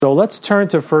So let's turn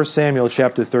to 1 Samuel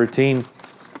chapter 13.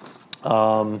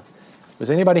 Was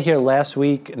anybody here last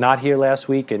week, not here last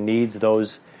week, and needs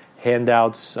those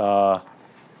handouts? They're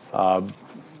on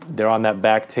that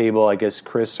back table, I guess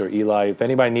Chris or Eli. If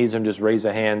anybody needs them, just raise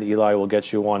a hand. Eli will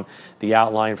get you one. The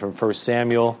outline from 1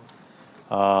 Samuel.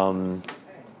 What's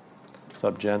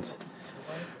up, gents?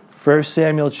 1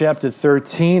 Samuel chapter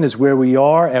 13 is where we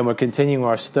are, and we're continuing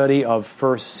our study of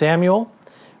 1 Samuel.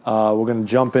 We're going to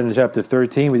jump into chapter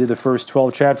 13. We did the first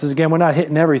 12 chapters. Again, we're not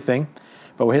hitting everything,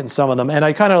 but we're hitting some of them. And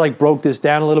I kind of broke this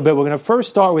down a little bit. We're going to first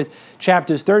start with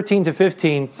chapters 13 to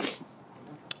 15.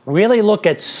 Really look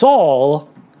at Saul,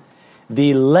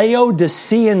 the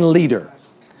Laodicean leader.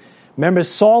 Remember,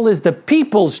 Saul is the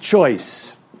people's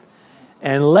choice.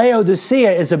 And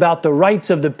Laodicea is about the rights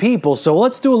of the people. So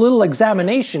let's do a little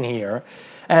examination here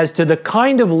as to the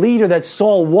kind of leader that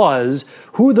Saul was,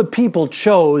 who the people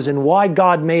chose, and why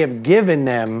God may have given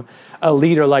them a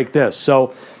leader like this.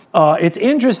 So it's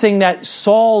interesting that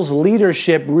Saul's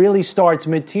leadership really starts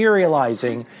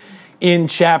materializing in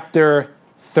chapter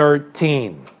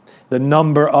 13, the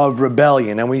number of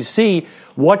rebellion. And we see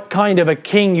what kind of a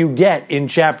king you get in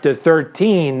chapter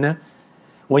 13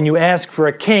 when you ask for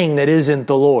a king that isn't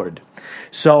the Lord.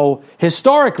 So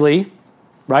historically,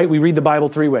 right, we read the Bible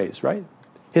three ways, right?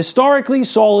 Historically,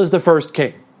 Saul is the first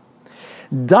king.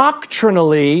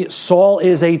 Doctrinally, Saul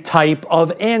is a type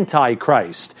of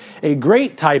Antichrist, a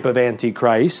great type of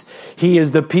Antichrist. He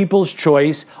is the people's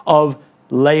choice of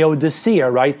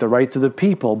Laodicea, right? The rights of the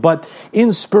people. But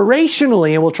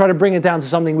inspirationally, and we'll try to bring it down to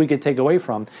something we could take away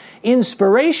from,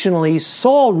 inspirationally,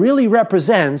 Saul really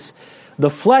represents the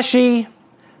fleshy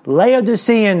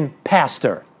Laodicean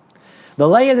pastor, the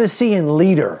Laodicean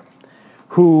leader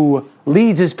who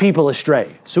leads his people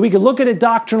astray. So we could look at it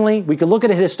doctrinally, we could look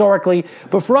at it historically,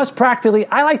 but for us practically,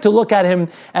 I like to look at him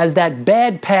as that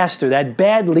bad pastor, that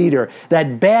bad leader,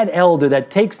 that bad elder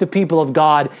that takes the people of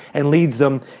God and leads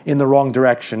them in the wrong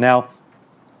direction. Now,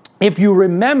 if you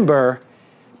remember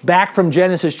back from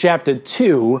Genesis chapter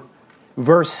 2,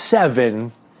 verse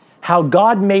 7, how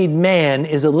God made man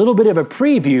is a little bit of a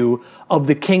preview of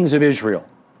the kings of Israel.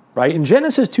 Right? In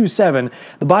Genesis 2:7,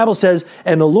 the Bible says,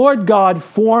 "And the Lord God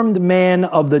formed man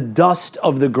of the dust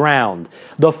of the ground."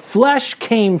 The flesh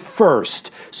came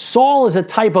first. Saul is a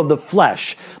type of the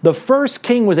flesh. The first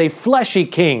king was a fleshy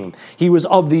king. He was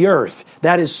of the earth.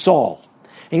 That is Saul.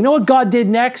 And you know what God did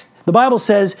next? The Bible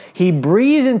says he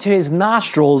breathed into his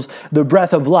nostrils the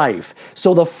breath of life.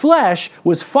 So the flesh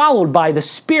was followed by the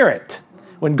spirit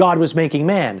when God was making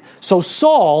man. So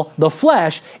Saul, the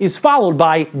flesh, is followed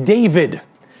by David,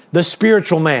 the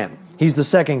spiritual man. He's the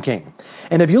second king.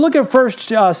 And if you look at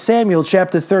 1 Samuel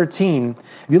chapter 13,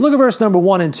 if you look at verse number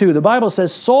 1 and 2, the Bible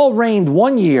says, Saul reigned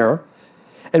 1 year,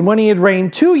 and when he had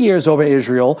reigned 2 years over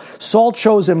Israel, Saul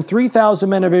chose him 3,000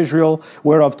 men of Israel,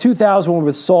 whereof 2,000 were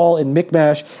with Saul in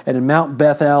Michmash and in Mount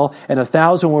Bethel, and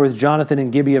 1,000 were with Jonathan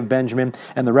in Gibeah of Benjamin,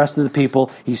 and the rest of the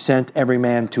people he sent every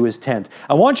man to his tent.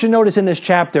 I want you to notice in this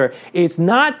chapter, it's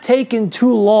not taken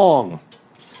too long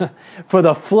for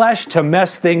the flesh to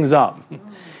mess things up.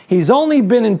 He's only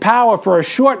been in power for a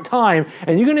short time,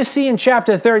 and you're going to see in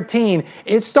chapter 13,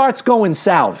 it starts going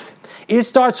south. It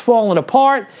starts falling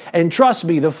apart, and trust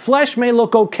me, the flesh may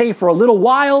look okay for a little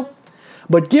while,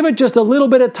 but give it just a little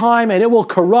bit of time, and it will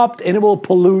corrupt, and it will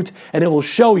pollute, and it will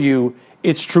show you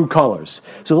its true colors.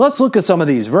 So let's look at some of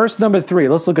these. Verse number 3,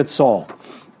 let's look at Saul.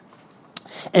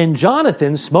 "And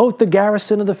Jonathan smote the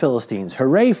garrison of the Philistines."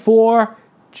 Hooray for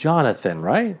Jonathan,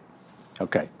 right?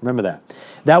 Okay, remember that.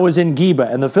 "That was in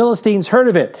Geba, and the Philistines heard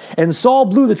of it. And Saul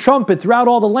blew the trumpet throughout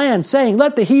all the land, saying,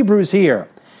 Let the Hebrews hear.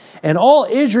 And all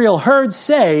Israel heard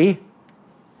say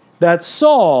that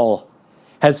Saul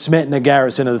had smitten a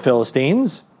garrison of the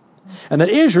Philistines, and that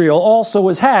Israel also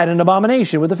had an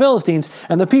abomination with the Philistines.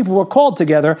 And the people were called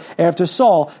together after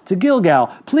Saul to Gilgal."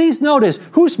 Please notice,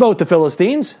 who smote the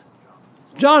Philistines?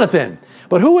 Jonathan.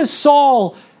 But who is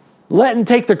Saul letting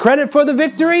take the credit for the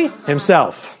victory?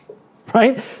 Himself.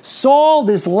 Right? Saul,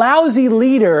 this lousy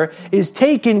leader, is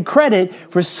taking credit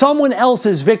for someone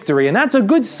else's victory. And that's a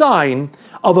good sign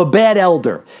of a bad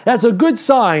elder. That's a good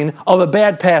sign of a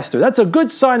bad pastor. That's a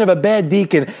good sign of a bad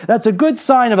deacon. That's a good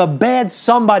sign of a bad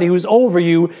somebody who's over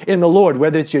you in the Lord,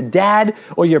 whether it's your dad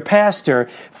or your pastor.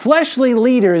 Fleshly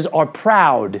leaders are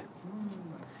proud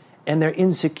and they're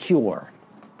insecure.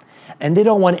 And they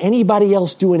don't want anybody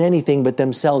else doing anything but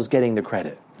themselves getting the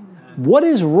credit. What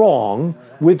is wrong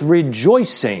with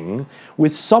rejoicing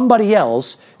with somebody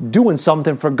else doing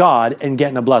something for God and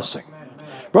getting a blessing?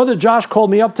 Brother Josh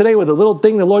called me up today with a little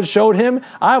thing the Lord showed him.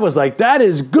 I was like, that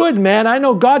is good, man. I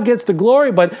know God gets the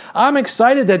glory, but I'm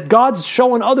excited that God's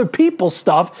showing other people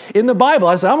stuff in the Bible.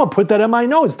 I said, I'm going to put that in my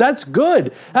notes. That's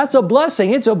good. That's a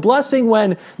blessing. It's a blessing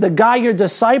when the guy you're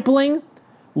discipling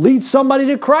leads somebody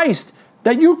to Christ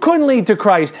that you couldn't lead to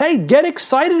Christ. Hey, get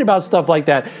excited about stuff like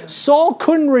that. Saul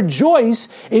couldn't rejoice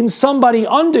in somebody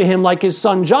under him like his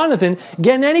son Jonathan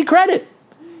getting any credit.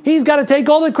 He's got to take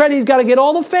all the credit. He's got to get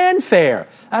all the fanfare.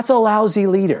 That's a lousy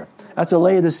leader. That's a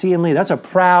Laodicean leader. That's a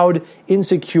proud,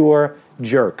 insecure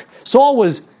jerk. Saul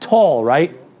was tall,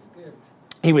 right?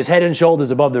 He was head and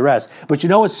shoulders above the rest. But you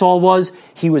know what Saul was?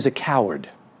 He was a coward.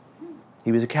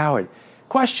 He was a coward.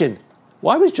 Question,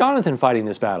 why was Jonathan fighting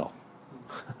this battle?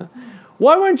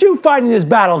 Why weren't you fighting this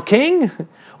battle, king?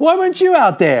 Why weren't you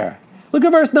out there? Look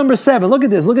at verse number 7. Look at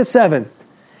this. Look at 7.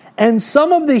 And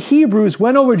some of the Hebrews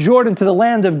went over Jordan to the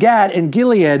land of Gad and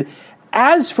Gilead.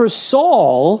 As for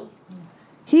Saul,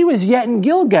 he was yet in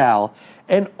Gilgal,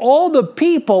 and all the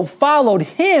people followed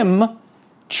him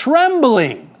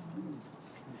trembling.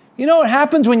 You know what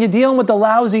happens when you're dealing with a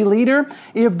lousy leader?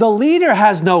 If the leader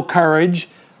has no courage,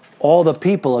 all the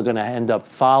people are going to end up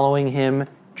following him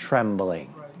trembling.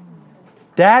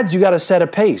 Dads, you got to set a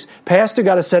pace. Pastor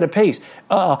got to set a pace.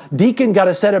 Deacon got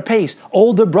to set a pace.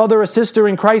 Older brother or sister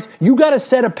in Christ, you got to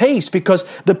set a pace because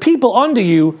the people under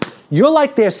you, you're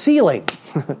like their ceiling.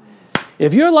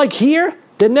 If you're like here,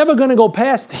 they're never going to go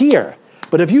past here.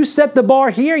 But if you set the bar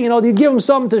here, you give them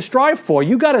something to strive for.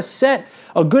 You got to set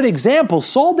a good example.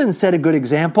 Saul didn't set a good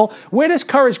example. Where does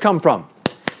courage come from?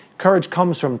 Courage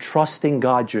comes from trusting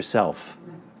God yourself.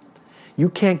 You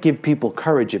can't give people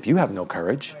courage if you have no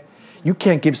courage. You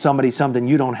can't give somebody something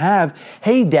you don't have.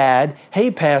 Hey, dad. Hey,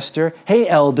 pastor. Hey,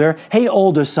 elder. Hey,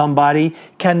 older somebody.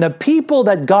 Can the people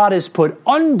that God has put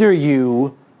under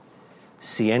you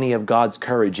see any of God's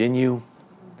courage in you?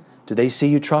 Do they see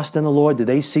you trust in the Lord? Do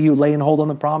they see you laying hold on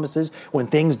the promises when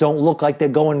things don't look like they're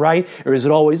going right? Or is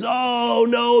it always, oh,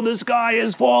 no, the sky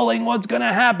is falling. What's going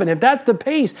to happen? If that's the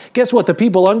pace, guess what? The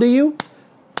people under you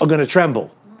are going to tremble.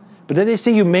 But then they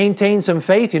see you maintain some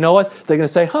faith, you know what? They're going to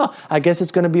say, I guess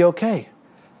it's going to be okay.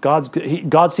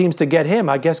 God seems to get him.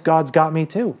 I guess God's got me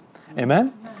too.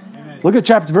 Amen? Amen. Look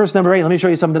at verse number 8. Let me show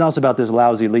you something else about this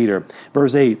lousy leader.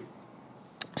 Verse 8.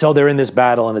 So they're in this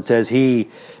battle, and it says, he,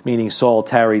 meaning Saul,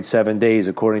 tarried 7 days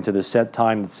according to the set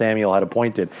time that Samuel had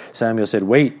appointed. Samuel said,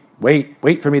 wait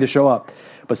for me to show up.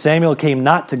 But Samuel came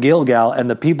not to Gilgal, and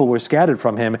the people were scattered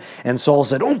from him. And Saul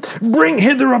said, bring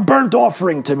hither a burnt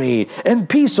offering to me, and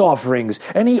peace offerings.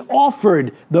 And he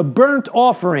offered the burnt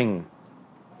offering.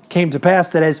 Came to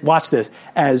pass that watch this,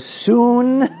 as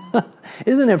soon,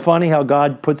 isn't it funny how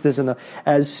God puts this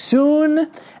as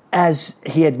soon as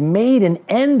he had made an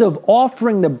end of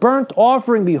offering the burnt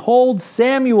offering, behold,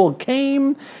 Samuel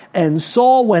came, and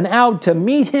Saul went out to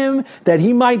meet him, that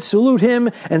he might salute him.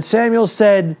 And Samuel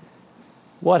said,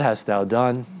 what hast thou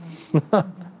done?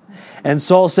 And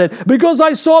Saul said, because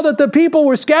I saw that the people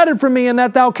were scattered from me, and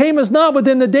that thou camest not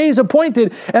within the days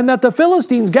appointed, and that the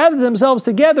Philistines gathered themselves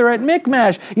together at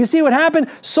Michmash. You see what happened?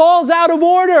 Saul's out of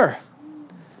order.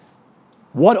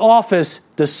 What office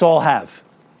does Saul have?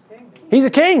 He's a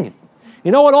king.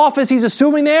 You know what office he's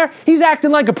assuming there? He's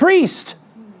acting like a priest.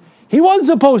 He wasn't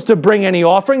supposed to bring any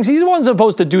offerings. He wasn't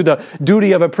supposed to do the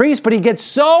duty of a priest, but he gets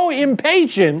so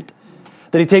impatient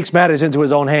that he takes matters into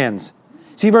his own hands.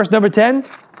 See verse number 10?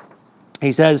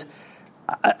 He says,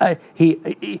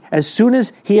 as soon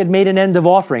as he had made an end of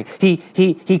offering,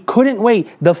 he couldn't wait.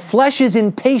 The flesh's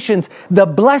impatience, the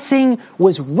blessing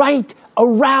was right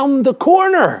around the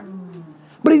corner.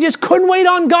 But he just couldn't wait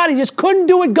on God. He just couldn't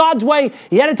do it God's way.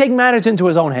 He had to take matters into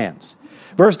his own hands.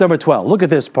 Verse number 12, look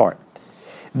at this part.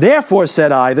 Therefore,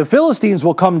 said I, the Philistines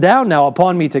will come down now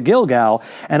upon me to Gilgal,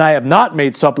 and I have not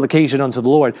made supplication unto the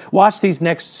Lord. Watch these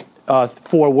next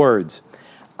 4 words.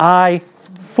 I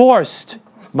forced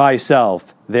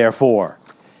myself, therefore,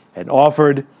 and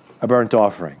offered a burnt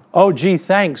offering. Oh, gee,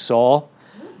 thanks, Saul.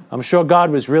 I'm sure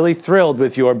God was really thrilled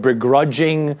with your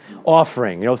begrudging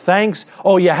offering. Thanks.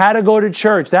 Oh, you had to go to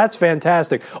church. That's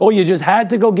fantastic. Oh, you just had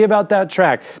to go give out that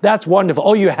tract. That's wonderful.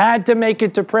 Oh, you had to make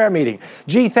it to prayer meeting.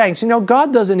 Gee, thanks.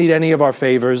 God doesn't need any of our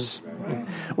favors.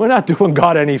 We're not doing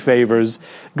God any favors.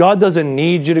 God doesn't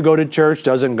need you to go to church.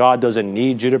 God doesn't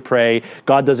need you to pray.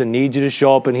 God doesn't need you to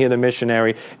show up and hear the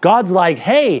missionary. God's like,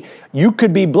 hey, you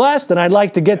could be blessed, and I'd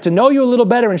like to get to know you a little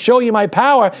better and show you my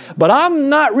power, but I'm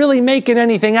not really making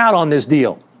anything out on this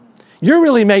deal. You're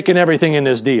really making everything in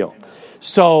this deal.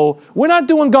 So we're not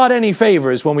doing God any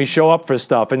favors when we show up for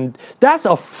stuff, and that's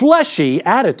a fleshy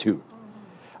attitude.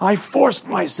 I forced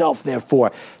myself,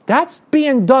 therefore. That's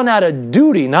being done out of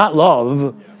duty, not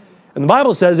love. And the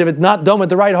Bible says if it's not done with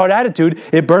the right heart attitude,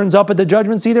 it burns up at the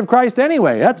judgment seat of Christ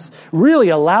anyway. That's really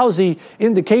a lousy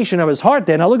indication of his heart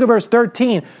there. Now look at verse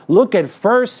 13. Look at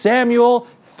 1 Samuel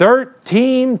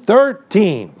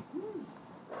 13:13.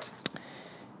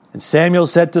 And Samuel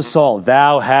said to Saul,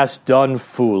 thou hast done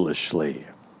foolishly.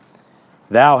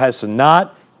 Thou hast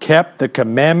not kept the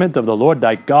commandment of the Lord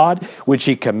thy God, which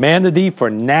he commanded thee, for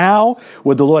now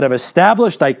would the Lord have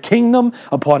established thy kingdom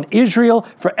upon Israel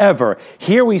forever.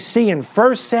 Here we see in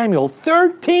 1 Samuel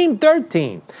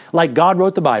 13:13, like God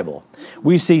wrote the Bible,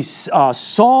 we see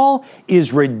Saul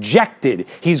is rejected.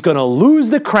 He's going to lose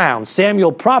the crown.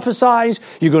 Samuel prophesies,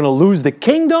 you're going to lose the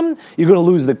kingdom, you're going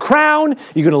to lose the crown,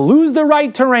 you're going to lose the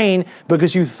right to reign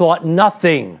because you thought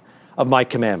nothing of my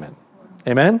commandment.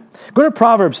 Amen? Go to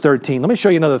Proverbs 13. Let me show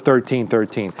you another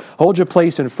 13:13. Hold your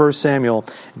place in 1 Samuel.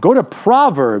 Go to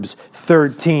Proverbs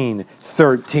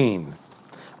 13:13.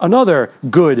 Another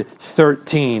good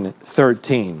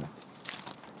 13:13.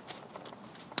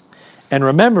 And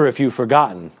remember, if you've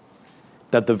forgotten,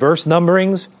 that the verse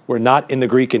numberings were not in the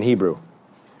Greek and Hebrew.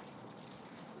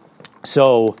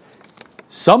 So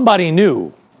somebody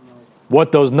knew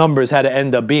what those numbers had to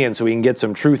end up being so we can get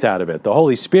some truth out of it. The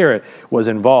Holy Spirit was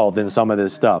involved in some of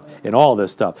this stuff, in all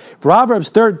this stuff. Proverbs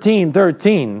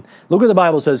 13:13, look what the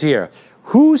Bible says here.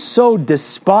 Whoso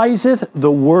despiseth the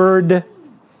word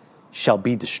shall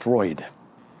be destroyed,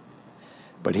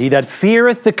 but he that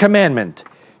feareth the commandment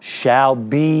shall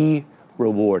be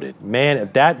rewarded. Man,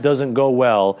 if that doesn't go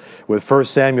well with 1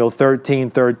 Samuel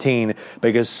 13:13,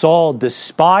 because Saul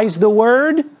despised the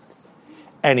word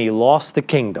and he lost the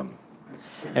kingdom.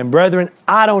 And brethren,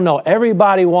 I don't know.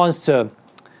 Everybody wants to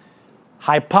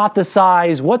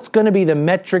hypothesize what's going to be the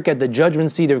metric at the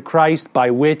judgment seat of Christ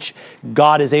by which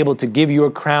God is able to give you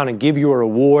a crown and give you a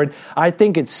reward. I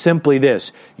think it's simply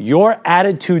this. Your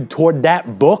attitude toward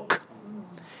that book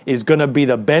is going to be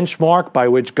the benchmark by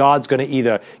which God's going to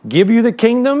either give you the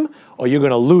kingdom or you're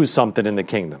going to lose something in the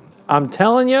kingdom. I'm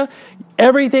telling you,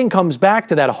 everything comes back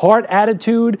to that heart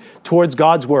attitude towards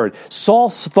God's word. Saul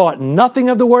thought nothing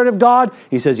of the word of God.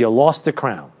 He says, you lost the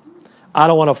crown. I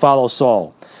don't want to follow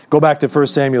Saul. Go back to 1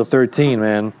 Samuel 13,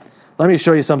 man. Let me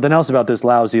show you something else about this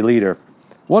lousy leader.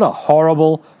 What a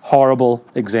horrible, horrible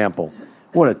example.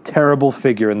 What a terrible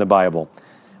figure in the Bible.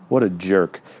 What a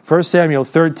jerk. 1 Samuel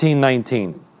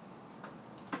 13:19.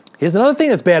 Here's another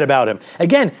thing that's bad about him.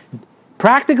 Again,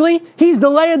 practically, he's the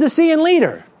Laodicean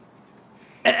leader.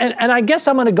 And I guess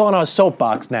I'm going to go on a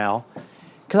soapbox now,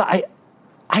 because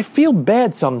I feel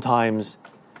bad sometimes.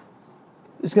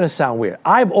 It's going to sound weird.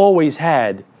 I've always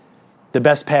had the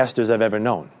best pastors I've ever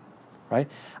known, right?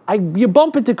 You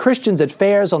bump into Christians at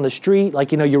fairs on the street,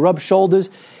 like, you rub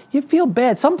shoulders. You feel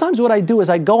bad. Sometimes what I do is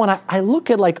I go and I look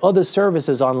at like other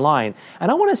services online, and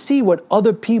I want to see what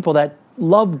other people that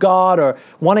love God or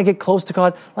want to get close to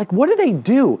God, like, what do they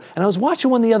do? And I was watching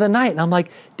one the other night, and I'm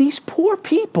like, these poor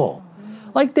people.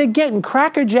 Like, they're getting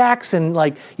Cracker Jacks and,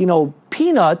 like,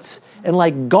 peanuts and,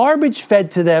 like, garbage fed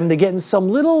to them. They're getting some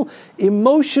little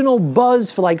emotional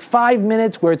buzz for, like, 5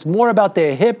 minutes where it's more about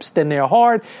their hips than their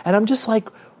heart. And I'm just like,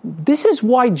 this is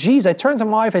why Jesus, I turned to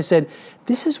my wife, I said,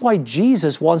 this is why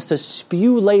Jesus wants to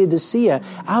spew Laodicea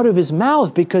out of his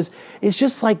mouth, because it's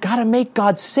just like, gotta make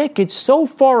God sick. It's so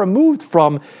far removed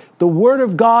from the Word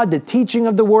of God, the teaching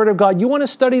of the Word of God. You want to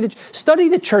study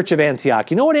the church of Antioch.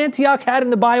 You know what Antioch had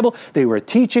in the Bible? They were a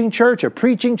teaching church, a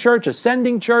preaching church, a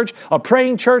sending church, a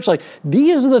praying church. Like,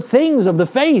 these are the things of the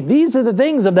faith. These are the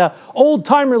things of the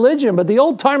old-time religion. But the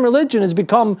old-time religion has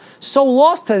become so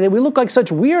lost today that we look like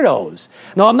such weirdos.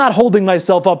 Now, I'm not holding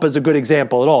myself up as a good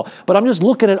example at all, but I'm just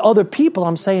looking at other people.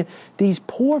 I'm saying, these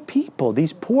poor people,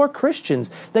 these poor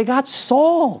Christians, they got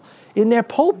Saul in their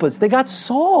pulpits. They got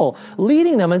Saul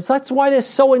leading them, and so that's why they're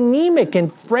so anemic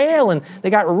and frail, and they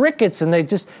got rickets, and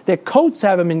their coats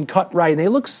haven't been cut right, and they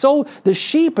look so, the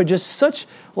sheep are just such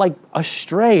like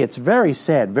astray. It's very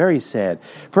sad, very sad.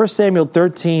 1 Samuel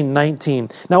 13:19.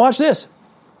 Now watch this.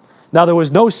 Now there was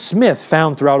no smith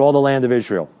found throughout all the land of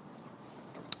Israel,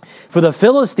 for the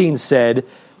Philistines said,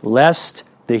 lest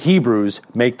the Hebrews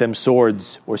make them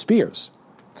swords or spears.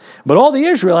 But all the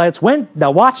Israelites went,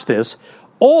 now watch this,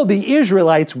 all the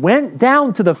Israelites went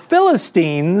down to the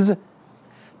Philistines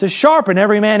to sharpen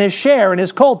every man his share and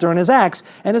his coulter and his axe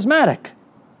and his mattock.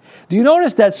 Do you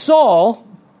notice that Saul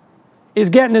is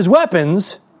getting his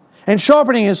weapons and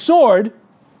sharpening his sword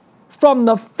from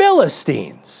the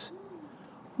Philistines?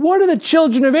 What are the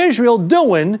children of Israel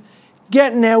doing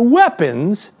getting their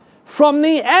weapons from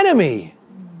the enemy?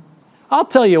 I'll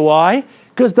tell you why.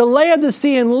 Because the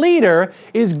Laodicean leader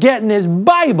is getting his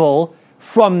Bible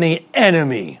from the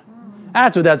enemy.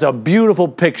 That's a beautiful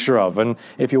picture of. And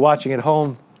if you're watching at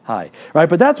home, hi. Right?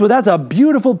 But that's a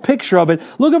beautiful picture of it.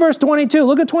 Look at verse 22.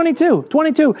 Look at 22.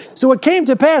 22. So it came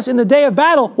to pass in the day of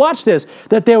battle, watch this,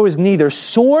 that there was neither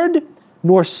sword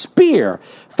nor spear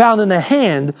found in the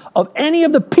hand of any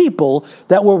of the people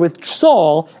that were with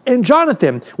Saul and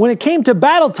Jonathan. When it came to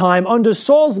battle time under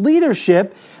Saul's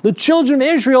leadership, the children of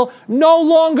Israel no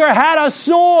longer had a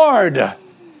sword.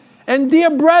 And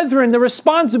dear brethren, the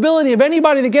responsibility of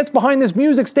anybody that gets behind this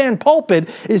music stand pulpit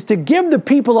is to give the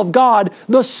people of God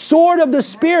the sword of the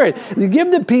Spirit, to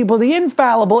give the people the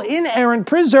infallible, inerrant,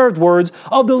 preserved words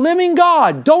of the living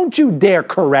God. Don't you dare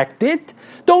correct it.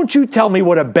 Don't you tell me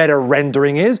what a better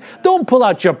rendering is. Don't pull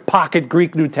out your pocket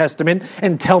Greek New Testament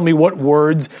and tell me what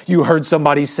words you heard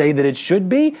somebody say that it should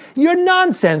be. You're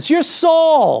nonsense. You're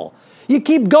Saul. You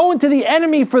keep going to the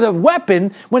enemy for the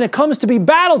weapon. When it comes to be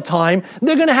battle time,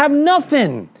 they're going to have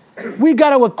nothing. We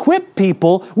got to equip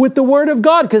people with the Word of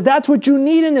God, because that's what you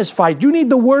need in this fight. You need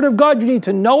the Word of God. You need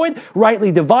to know it,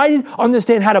 rightly divided,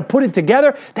 understand how to put it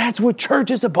together. That's what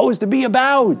church is supposed to be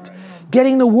about.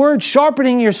 Getting the Word,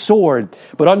 sharpening your sword.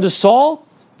 But under Saul,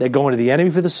 they're going to the enemy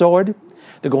for the sword.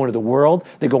 They're going to the world.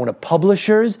 They're going to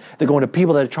publishers. They're going to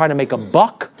people that are trying to make a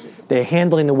buck. They're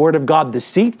handling the Word of God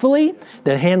deceitfully.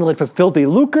 They handle it for filthy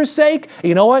lucre's sake.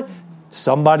 You know what?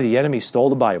 The enemy stole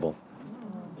the Bible.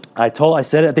 I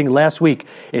said it, I think last week,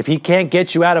 if he can't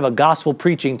get you out of a gospel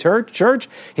preaching church,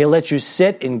 he'll let you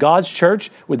sit in God's church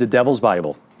with the devil's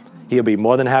Bible. He'll be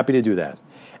more than happy to do that.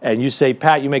 And you say,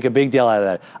 Pat, you make a big deal out of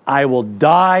that. I will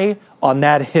die on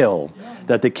that hill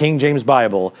that the King James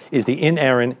Bible is the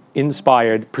inerrant,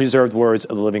 inspired, preserved words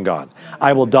of the living God.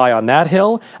 I will die on that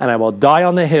hill, and I will die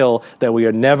on the hill that we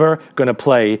are never going to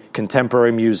play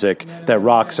contemporary music that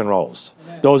rocks and rolls.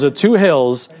 Those are two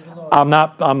hills I'm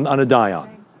going to die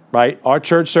on, right? Our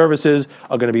church services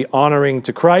are going to be honoring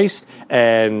to Christ,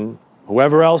 and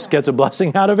whoever else gets a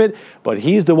blessing out of it, but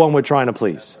he's the one we're trying to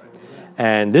please.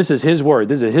 And this is his word.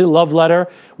 This is his love letter.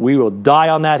 We will die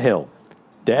on that hill.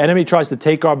 The enemy tries to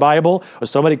take our Bible, or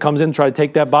somebody comes in and try to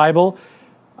take that Bible.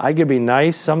 I can be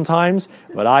nice sometimes,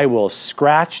 but I will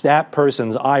scratch that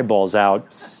person's eyeballs out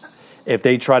if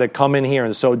they try to come in here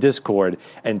and sow discord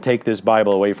and take this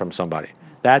Bible away from somebody.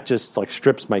 That just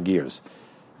strips my gears.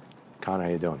 Connor, how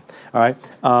you doing? All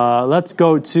right, let's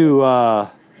go to,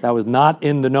 that was not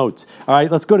in the notes. All right,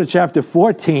 let's go to chapter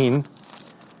 14.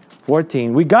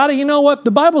 14. We got to, you know what?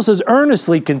 The Bible says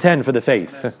earnestly contend for the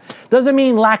faith. Doesn't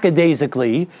mean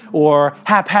lackadaisically or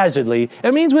haphazardly.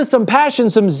 It means with some passion,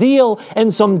 some zeal,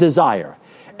 and some desire.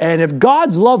 And if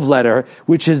God's love letter,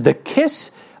 which is the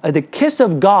kiss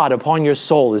of God upon your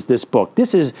soul, is this book.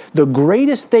 This is the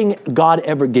greatest thing God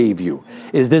ever gave you,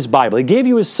 is this Bible. He gave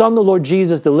you his Son, the Lord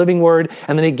Jesus, the living word,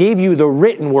 and then he gave you the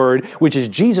written word, which is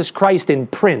Jesus Christ in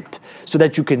print, so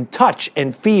that you can touch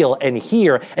and feel and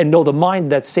hear and know the mind of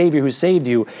that Savior who saved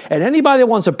you. And anybody that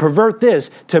wants to pervert this,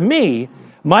 to me,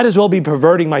 might as well be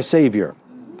perverting my Savior.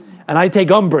 And I take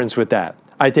umbrance with that.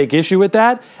 I take issue with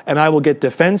that, and I will get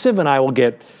defensive, and I will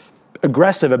get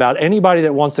aggressive about anybody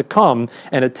that wants to come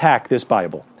and attack this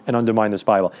Bible and undermine this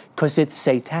Bible, because it's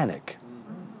satanic.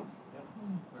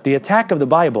 The attack of the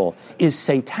Bible is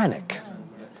satanic.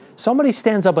 Somebody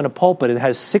stands up in a pulpit and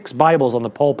has 6 Bibles on the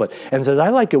pulpit and says, I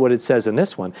like it what it says in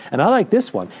this one, and I like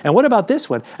this one, and what about this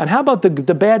one, and how about the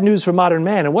bad news for modern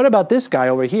man, and what about this guy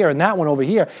over here and that one over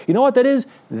here? You know what that is?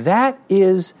 That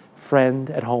is,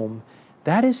 friend at home,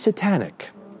 that is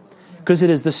satanic, because it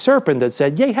is the serpent that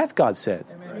said, yea, hath God said.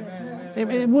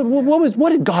 What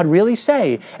did God really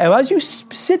say? And as you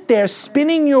sit there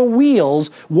spinning your wheels,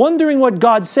 wondering what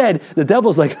God said, the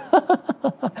devil's like,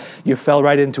 you fell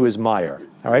right into his mire.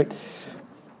 All right?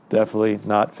 Definitely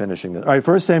not finishing this. All right,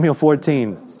 1 Samuel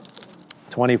 14,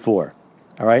 24.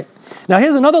 All right? Now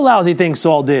here's another lousy thing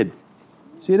Saul did.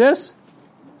 See this?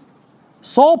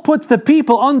 Saul puts the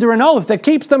people under an oath that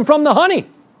keeps them from the honey.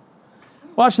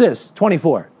 Watch this,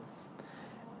 24.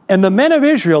 And the men of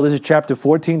Israel, this is chapter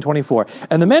 14, 24.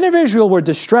 And the men of Israel were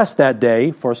distressed that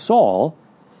day, for Saul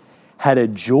had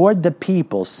adjured the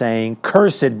people, saying,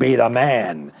 Cursed be the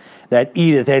man that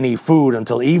eateth any food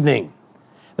until evening,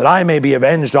 that I may be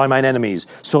avenged on mine enemies.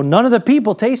 So none of the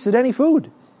people tasted any food.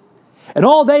 And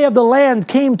all they of the land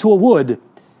came to a wood,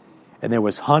 and there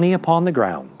was honey upon the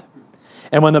ground.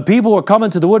 And when the people were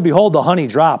coming to the wood, behold, the honey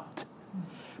dropped.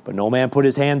 But no man put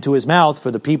his hand to his mouth,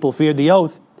 for the people feared the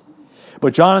oath.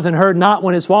 But Jonathan heard not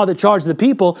when his father charged the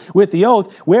people with the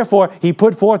oath. Wherefore he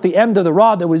put forth the end of the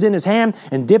rod that was in his hand,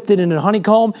 and dipped it in a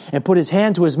honeycomb, and put his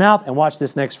hand to his mouth. And watch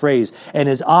this next phrase. And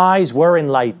his eyes were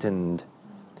enlightened,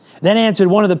 Then answered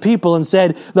one of the people and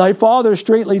said, Thy father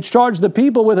straitly charged the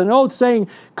people with an oath, saying,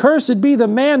 Cursed be the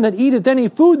man that eateth any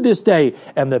food this day.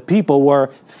 And the people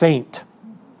were faint.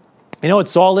 You know what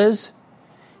Saul is?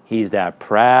 He's that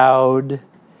proud,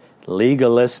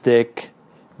 legalistic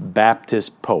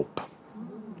Baptist pope.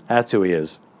 That's who he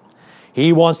is.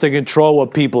 He wants to control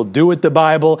what people do with the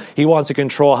Bible. He wants to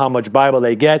control how much Bible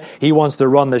they get. He wants to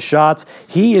run the shots.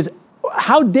 He is,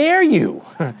 how dare you?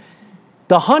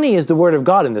 The honey is the word of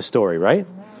God in this story, right?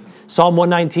 Psalm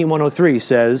 119, 103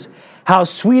 says, How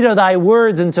sweet are thy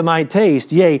words unto my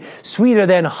taste, yea, sweeter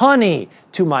than honey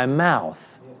to my mouth.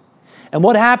 And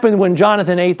what happened when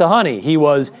Jonathan ate the honey? He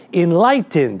was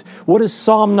enlightened. What does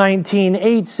Psalm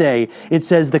 19:8 say? It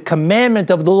says, the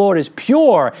commandment of the Lord is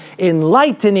pure,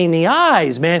 enlightening the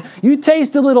eyes, man. You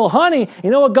taste a little honey, you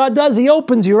know what God does? He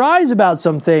opens your eyes about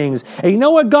some things. And you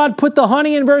know what God put the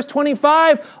honey in verse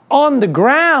 25? On the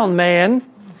ground, man.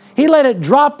 He let it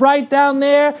drop right down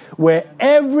there where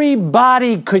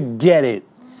everybody could get it.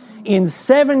 In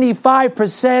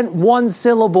 75%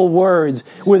 one-syllable words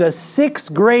with a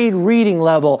 6th grade reading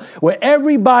level where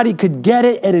everybody could get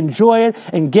it and enjoy it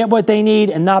and get what they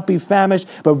need and not be famished.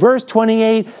 But verse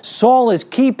 28, Saul is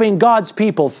keeping God's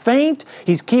people faint.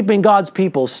 He's keeping God's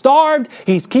people starved.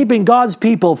 He's keeping God's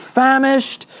people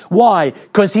famished. Why?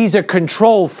 Because he's a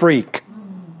control freak.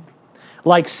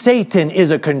 Like Satan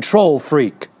is a control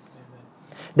freak.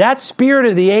 That spirit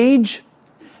of the age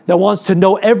that wants to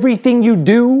know everything you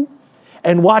do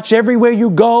and watch everywhere you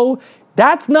go,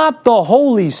 that's not the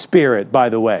Holy Spirit, by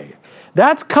the way.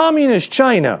 That's communist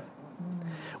China,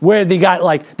 where they got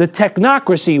like the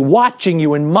technocracy watching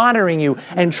you and monitoring you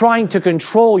and trying to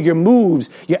control your moves,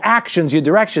 your actions, your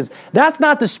directions. That's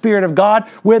not the Spirit of God.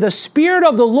 Where the Spirit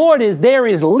of the Lord is, there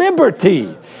is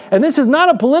liberty. And this is not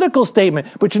a political statement,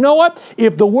 but you know what?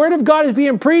 If the Word of God is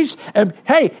being preached, and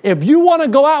hey, if you want to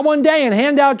go out one day and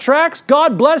hand out tracts,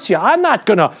 God bless you. I'm not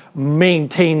going to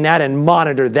maintain that and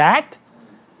monitor that.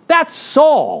 That's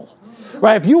Saul.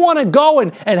 Right? If you want to go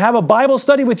and have a Bible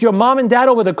study with your mom and dad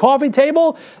over the coffee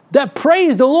table, that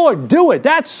praise the Lord, do it.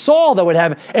 That's Saul that would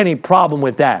have any problem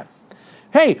with that.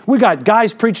 Hey, we got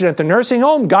guys preaching at the nursing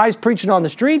home, guys preaching on the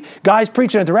street, guys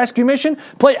preaching at the rescue mission.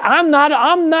 I'm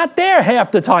not there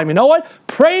half the time. You know what?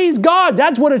 Praise God.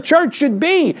 That's what a church should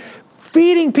be.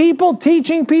 Feeding people,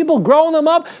 teaching people, growing them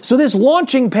up, so this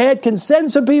launching pad can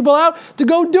send some people out to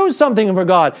go do something for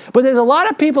God. But there's a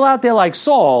lot of people out there like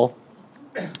Saul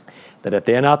that if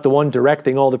they're not the one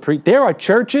directing all the there are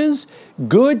churches,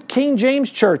 good King James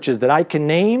churches that I can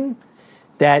name,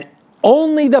 that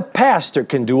only the pastor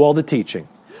can do all the teaching.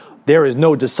 There is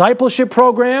no discipleship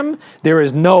program. There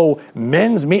is no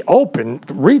men's open,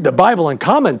 read the Bible and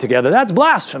comment together. That's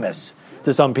blasphemous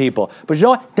to some people. But you know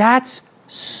what? That's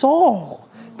Saul.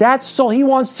 That's Saul. He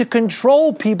wants to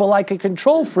control people like a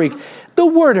control freak. The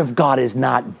Word of God is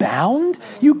not bound.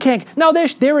 You can't. Now,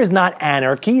 there is not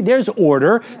anarchy. There's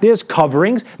order. There's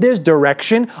coverings. There's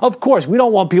direction. Of course, we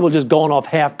don't want people just going off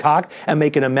half-cocked and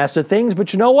making a mess of things.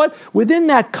 But you know what? Within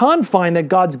that confine that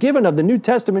God's given of the New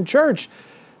Testament church,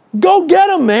 go get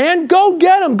them, man. Go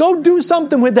get them. Go do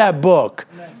something with that book.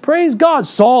 Praise God.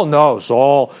 Saul,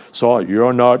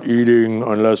 you're not eating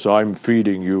unless I'm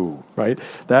feeding you. Right?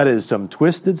 That is some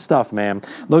twisted stuff, man.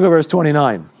 Look at verse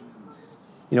 29.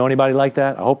 You know anybody like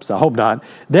that? I hope so. I hope not.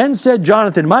 Then said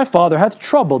Jonathan, my father hath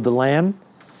troubled the land.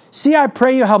 See, I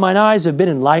pray you how mine eyes have been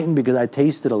enlightened because I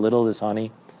tasted a little of this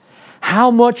honey. How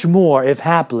much more, if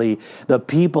haply, the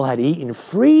people had eaten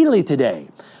freely today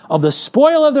of the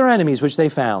spoil of their enemies which they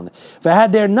found. For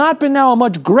had there not been now a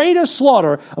much greater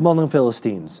slaughter among the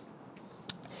Philistines.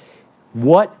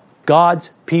 What God's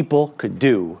people could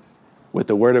do with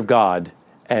the Word of God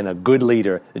and a good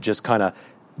leader that just kind of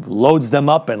loads them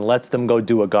up and lets them go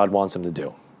do what God wants them to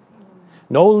do.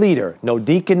 No leader, no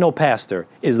deacon, no pastor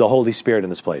is the Holy Spirit in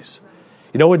this place.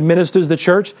 You know what ministers the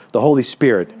church? The Holy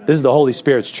Spirit. This is the Holy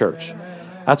Spirit's church.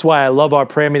 That's why I love our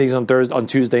prayer meetings on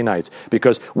Tuesday nights,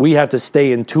 because we have to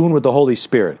stay in tune with the Holy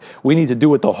Spirit. We need to do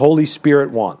what the Holy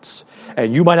Spirit wants.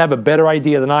 And you might have a better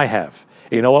idea than I have.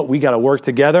 You know what? We got to work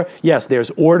together. Yes, there's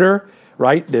order.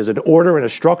 Right? There's an order and a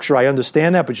structure. I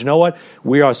understand that. But you know what?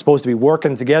 We are supposed to be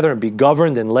working together and be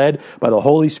governed and led by the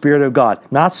Holy Spirit of God.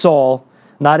 Not Saul.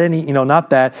 Not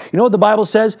that. You know what the Bible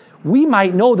says? We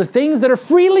might know the things that are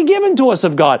freely given to us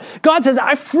of God. God says,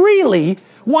 I freely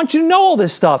want you to know all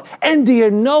this stuff. And do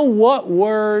you know what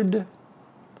word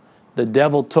the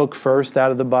devil took first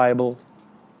out of the Bible?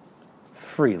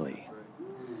 Freely.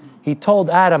 He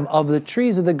told Adam, of the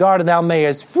trees of the garden thou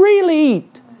mayest freely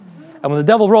eat. And when the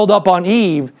devil rolled up on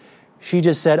Eve, she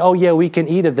just said, oh yeah, we can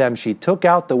eat of them. She took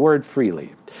out the word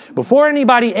freely. Before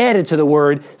anybody added to the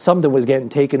word, something was getting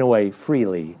taken away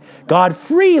freely. God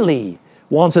freely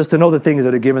wants us to know the things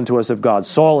that are given to us of God.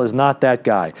 Saul is not that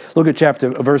guy. Look at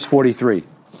verse 43.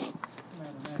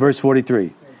 Verse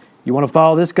 43. You want to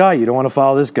follow this guy? You don't want to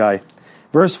follow this guy.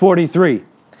 Verse 43.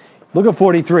 Look at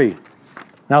 43.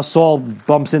 Now Saul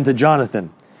bumps into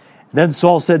Jonathan. Then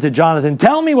Saul said to Jonathan,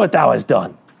 "Tell me what thou hast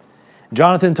done."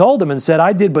 Jonathan told him and said,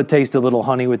 "I did but taste a little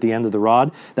honey with the end of the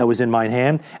rod that was in mine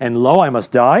hand, and lo, I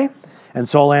must die." And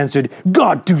Saul answered,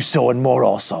 "God do so and more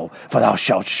also, for thou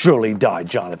shalt surely die,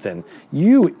 Jonathan."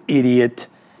 You idiot.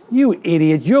 You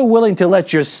idiot. You're willing to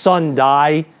let your son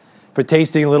die for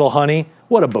tasting a little honey?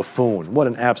 What a buffoon. What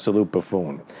an absolute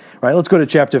buffoon. All right, let's go to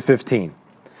chapter 15.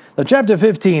 Now, chapter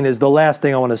 15 is the last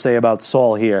thing I want to say about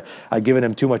Saul here. I've given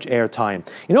him too much airtime.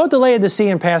 You know what the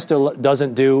Laodicean pastor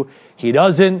doesn't do? He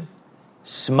doesn't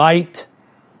smite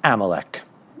Amalek.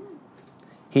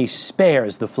 He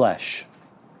spares the flesh.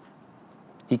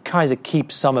 He kind of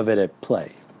keeps some of it at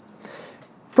play.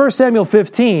 1 Samuel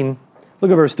 15,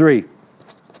 look at verse 3.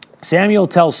 Samuel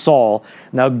tells Saul,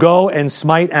 "Now go and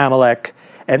smite Amalek,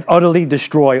 and utterly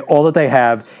destroy all that they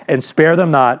have, and spare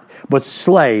them not, but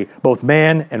slay both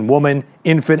man and woman,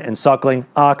 infant and suckling,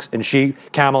 ox and sheep,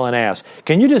 camel and ass."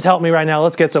 Can you just help me right now?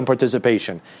 Let's get some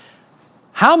participation.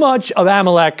 How much of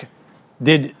Amalek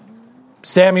did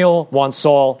Samuel want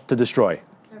Saul to destroy?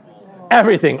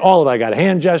 Everything. All of it. I got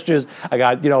hand gestures. I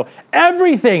got,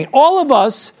 everything. All of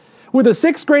us with a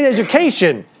 6th grade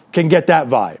education can get that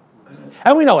vibe.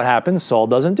 And we know what happens. Saul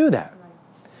doesn't do that.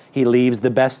 He leaves the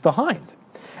best behind.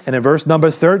 And in verse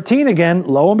number 13 again,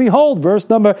 lo and behold, verse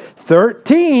number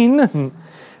 13,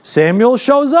 Samuel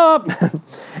shows up.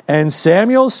 And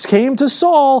Samuel came to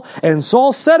Saul, and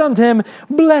Saul said unto him,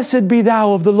 "Blessed be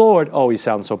thou of the Lord." Oh, he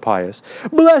sounds so pious.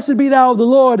 "Blessed be thou of the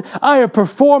Lord. I have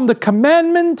performed the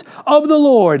commandment of the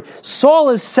Lord." Saul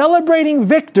is celebrating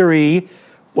victory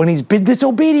when he's been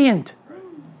disobedient.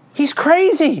 He's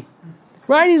crazy.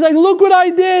 Right? He's like, "Look what I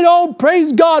did. Oh,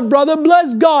 praise God, brother.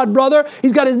 Bless God, brother."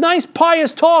 He's got his nice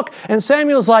pious talk. And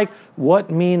Samuel's like, "What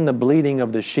mean the bleating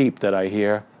of the sheep that I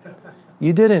hear?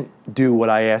 You didn't do what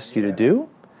I asked you to do."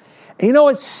 And you know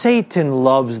what? Satan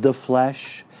loves the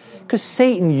flesh. Because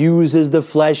Satan uses the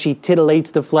flesh. He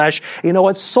titillates the flesh. You know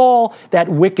what? Saul, that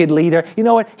wicked leader, you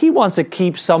know what? He wants to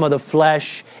keep some of the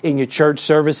flesh in your church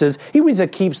services. He wants to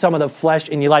keep some of the flesh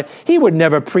in your life. He would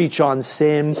never preach on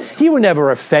sin. He would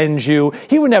never offend you.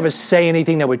 He would never say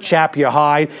anything that would chap your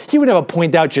hide. He would never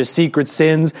point out your secret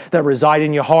sins that reside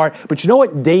in your heart. But you know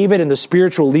what David and the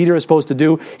spiritual leader is supposed to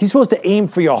do? He's supposed to aim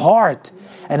for your heart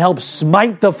and help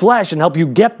smite the flesh and help you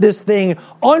get this thing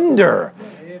under.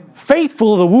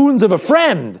 Faithful are the wounds of a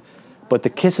friend, but the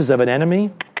kisses of an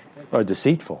enemy are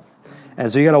deceitful.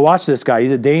 And so you got to watch this guy.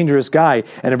 He's a dangerous guy.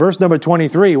 And in verse number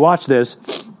 23, watch this.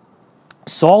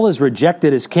 Saul is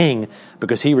rejected as king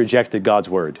because he rejected God's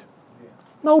word.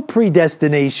 No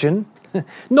predestination.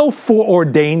 No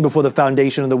foreordained before the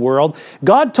foundation of the world.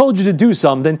 God told you to do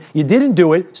something. You didn't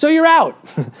do it, so you're out.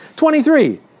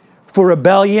 23. For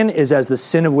rebellion is as the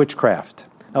sin of witchcraft.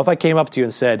 Now, if I came up to you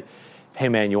and said, "Hey,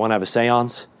 man, you want to have a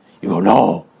seance?" You go,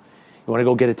 "No." You want to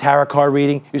go get a tarot card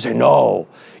reading? You say, "No."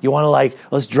 You want to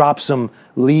let's drop some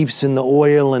leaves in the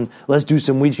oil and let's do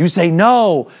some weeds? You say,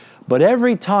 "No." But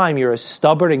every time you're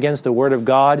stubborn against the word of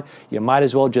God, you might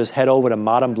as well just head over to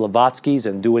Madame Blavatsky's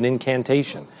and do an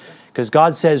incantation. Because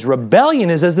God says rebellion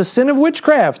is as the sin of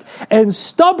witchcraft, and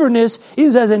stubbornness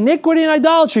is as iniquity and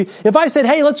idolatry. If I said,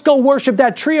 "Hey, let's go worship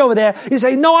that tree over there," you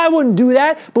say, "No, I wouldn't do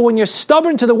that." But when you're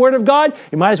stubborn to the word of God,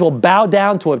 you might as well bow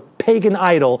down to a pagan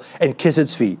idol and kiss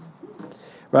its feet.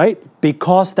 Right?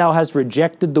 "Because thou hast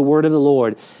rejected the word of the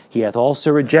Lord, he hath also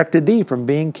rejected thee from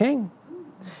being king."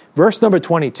 Verse number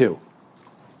 22.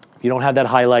 If you don't have that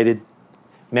highlighted,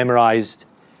 memorized,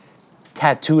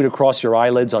 tattooed across your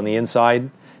eyelids on the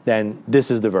inside, then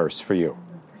this is the verse for you.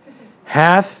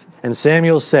 And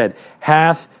Samuel said,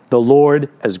 "Hath the Lord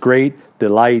as great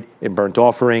delight in burnt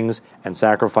offerings and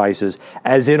sacrifices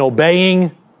as in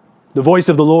obeying the voice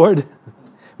of the Lord?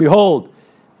 Behold,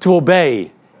 to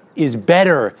obey is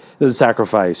better than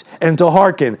sacrifice, and to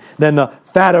hearken than the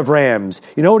fat of rams."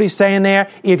 You know what he's saying there?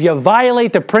 If you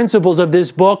violate the principles of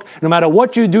this book, no matter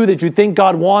what you do that you think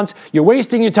God wants, you're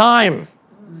wasting your time.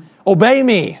 Obey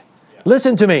me.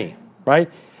 Listen to me, right?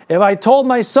 If I told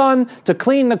my son to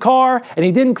clean the car and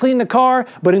he didn't clean the car,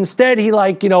 but instead he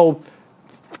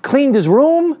cleaned his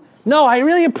room, no, I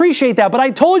really appreciate that, but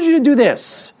I told you to do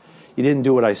this. You didn't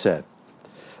do what I said.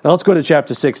 Now let's go to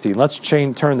chapter 16. Let's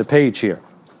turn the page here.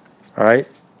 All right?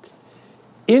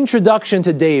 Introduction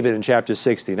to David in chapter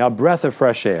 16. Now, breath of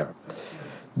fresh air.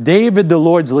 David, the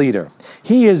Lord's leader.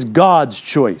 He is God's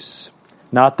choice,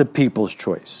 not the people's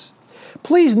choice.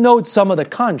 Please note some of the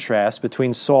contrast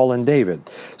between Saul and David.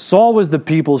 Saul was the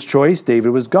people's choice. David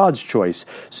was God's choice.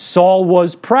 Saul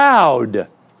was proud.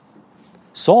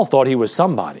 Saul thought he was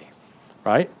somebody,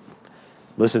 right?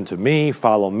 Listen to me,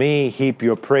 follow me, heap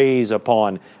your praise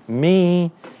upon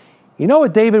me. You know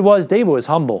what David was? David was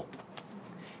humble.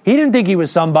 He didn't think he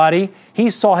was somebody. He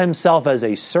saw himself as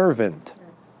a servant.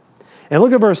 And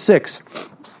look at verse 6.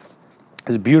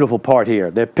 There's a beautiful part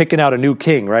here. They're picking out a new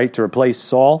king, right, to replace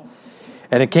Saul.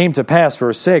 And it came to pass,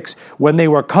 verse 6, when they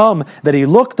were come, that he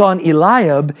looked on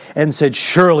Eliab and said,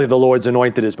 surely the Lord's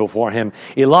anointed is before him.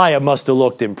 Eliab must have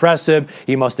looked impressive.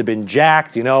 He must have been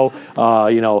jacked,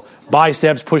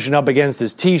 biceps pushing up against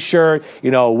his T-shirt,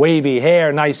 wavy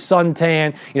hair, nice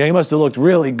suntan. He must have looked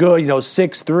really good,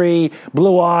 6'3",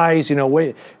 blue eyes,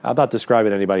 I'm not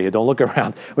describing anybody here. Don't look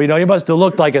around. But, he must have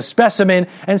looked like a specimen.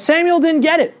 And Samuel didn't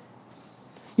get it.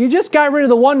 You just got rid of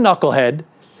the one knucklehead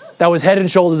that was head and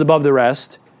shoulders above the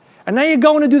rest. And now you're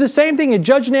going to do the same thing. You're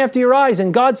judging after your eyes.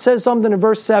 And God says something in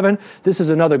verse 7. This is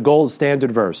another gold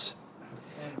standard verse.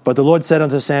 But the Lord said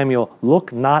unto Samuel,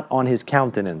 look not on his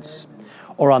countenance,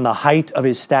 or on the height of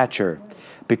his stature,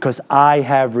 because I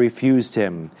have refused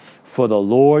him. For the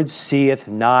Lord seeth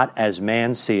not as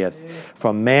man seeth.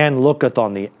 For man looketh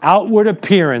on the outward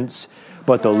appearance,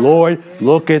 but the Lord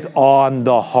looketh on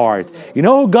the heart. You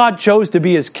know who God chose to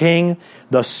be his king?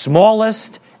 The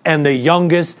smallest and the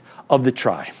youngest of the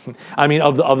tribe.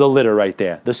 of the litter right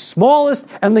there. The smallest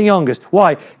and the youngest.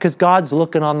 Why? Because God's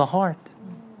looking on the heart.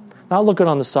 Not looking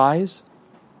on the size.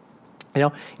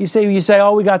 You say,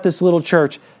 oh, we got this little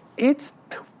church.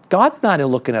 God's not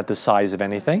looking at the size of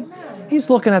anything. He's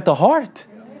looking at the heart.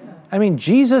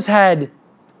 Jesus had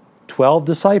 12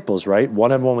 disciples, right?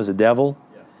 One of them was a devil.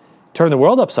 Turned the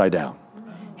world upside down.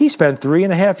 He spent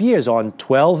 3.5 years on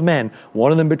 12 men.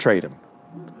 One of them betrayed him.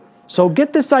 So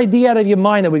get this idea out of your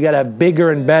mind that we got to have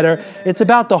bigger and better. It's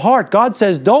about the heart. God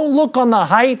says, don't look on the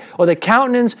height or the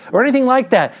countenance or anything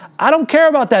like that. I don't care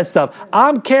about that stuff.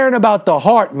 I'm caring about the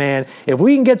heart, man. If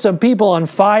we can get some people on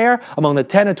fire among the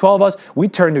 10 or 12 of us, we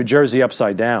turn New Jersey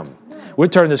upside down. We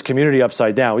turn this community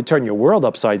upside down. We turn your world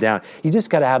upside down. You just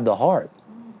got to have the heart.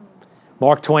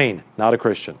 Mark Twain, not a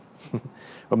Christian.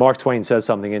 But Mark Twain says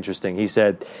something interesting. He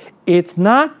said, it's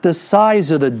not the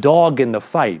size of the dog in the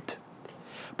fight,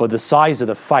 but the size of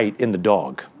the fight in the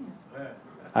dog.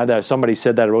 Somebody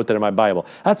said that, I wrote that in my Bible.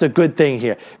 That's a good thing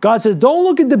here. God says, don't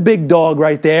look at the big dog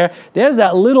right there. There's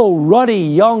that little ruddy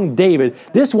young David.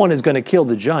 This one is going to kill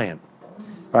the giant,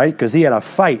 right? Because he had a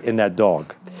fight in that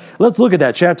dog. Let's look at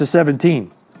that, chapter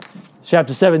 17.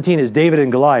 Chapter 17 is David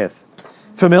and Goliath.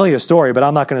 Familiar story, but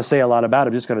I'm not going to say a lot about it.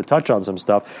 I'm just going to touch on some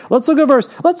stuff. Let's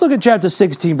look at chapter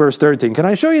 16, verse 13. Can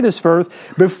I show you this verse?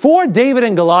 Before David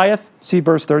and Goliath, see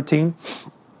verse 13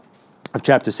 of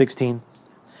chapter 16.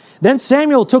 Then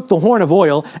Samuel took the horn of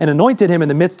oil and anointed him in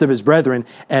the midst of his brethren,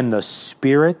 and the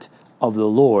Spirit of the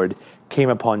Lord came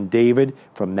upon David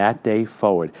from that day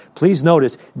forward. Please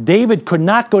notice, David could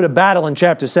not go to battle in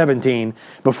chapter 17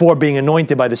 before being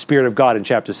anointed by the Spirit of God in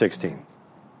chapter 16.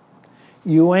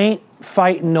 You ain't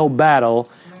fighting no battle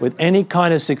with any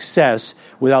kind of success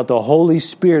without the Holy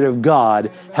Spirit of God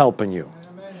helping you.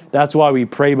 That's why we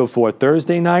pray before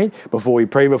Thursday night, before we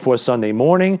pray before Sunday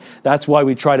morning. That's why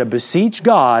we try to beseech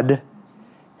God,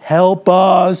 help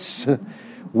us.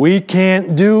 We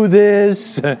can't do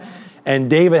this. And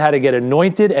David had to get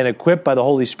anointed and equipped by the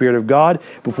Holy Spirit of God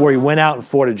before he went out and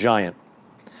fought a giant.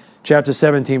 Chapter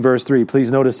 17, verse 3.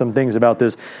 Please notice some things about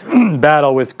this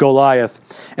battle with Goliath.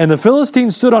 And the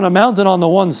Philistines stood on a mountain on the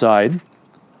one side,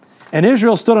 and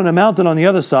Israel stood on a mountain on the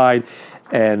other side,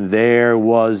 and there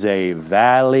was a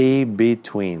valley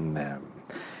between them.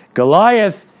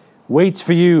 Goliath waits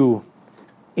for you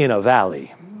in a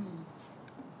valley.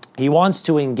 He wants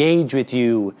to engage with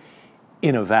you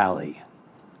in a valley.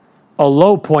 A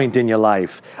low point in your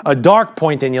life. A dark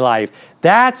point in your life.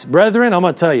 That's, brethren, I'm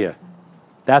going to tell you,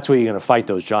 that's where you're going to fight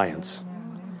those giants.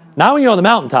 Not when you're on the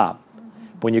mountaintop.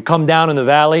 When you come down in the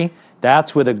valley,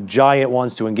 that's where the giant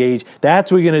wants to engage.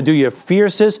 That's where you're going to do your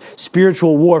fiercest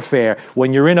spiritual warfare.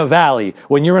 When you're in a valley,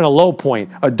 when you're in a low point,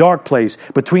 a dark place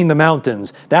between the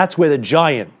mountains. That's where the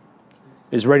giant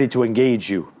is ready to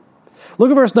engage you. Look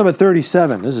at verse number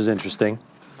 37. This is interesting.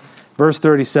 Verse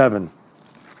 37.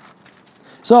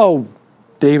 So,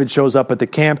 David shows up at the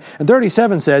camp. And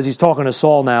 37 says, he's talking to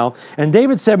Saul now. And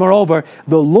David said, moreover,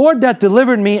 the Lord that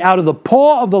delivered me out of the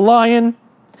paw of the lion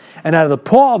and out of the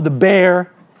paw of the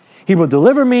bear, he will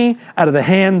deliver me out of the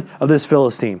hand of this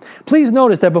Philistine. Please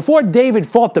notice that before David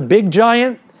fought the big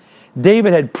giant,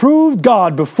 David had proved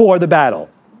God before the battle.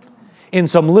 in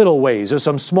some little ways or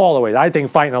some smaller ways. I think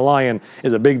fighting a lion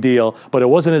is a big deal, but it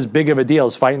wasn't as big of a deal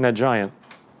as fighting that giant.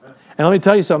 And let me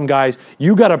tell you something, guys.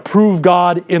 You got to prove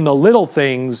God in the little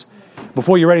things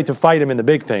before you're ready to fight him in the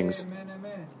big things.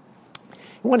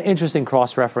 You want an interesting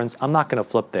cross-reference? I'm not going to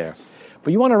flip there.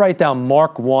 But you want to write down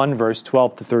Mark 1, verse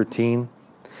 12 to 13.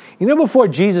 You know, before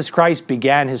Jesus Christ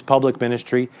began his public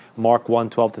ministry, Mark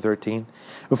 1, 12 to 13,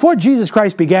 before Jesus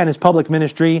Christ began his public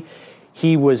ministry,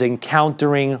 he was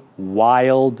encountering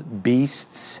wild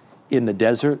beasts in the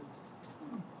desert.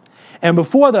 And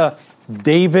before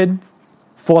David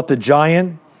fought the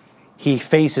giant, he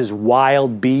faces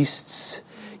wild beasts.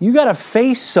 You got to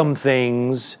face some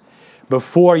things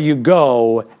before you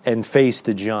go and face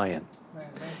the giant.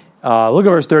 Look at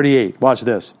verse 38. Watch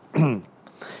this.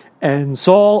 And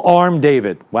Saul armed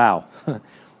David. Wow.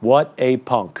 What a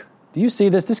punk. Do you see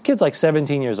this? This kid's like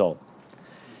 17 years old.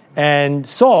 And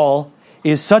Saul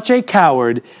is such a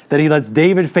coward that he lets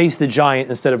David face the giant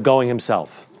instead of going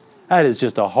himself. That is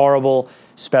just a horrible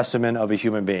specimen of a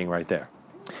human being right there.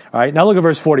 All right, now look at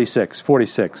verse 46.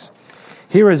 46.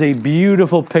 Here is a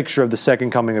beautiful picture of the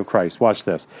second coming of Christ. Watch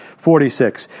this.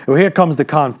 46. Well, here comes the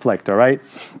conflict, all right?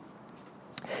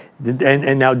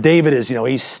 And now David is,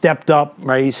 he's stepped up,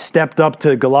 right? He's stepped up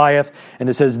to Goliath, and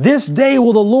it says, "This day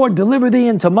will the Lord deliver thee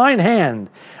into mine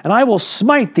hand, and I will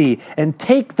smite thee, and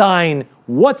take thine,"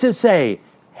 what's it say?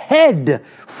 "Head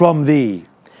from thee.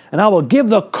 And I will give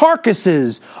the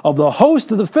carcasses of the host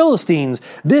of the Philistines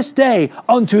this day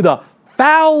unto the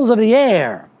fowls of the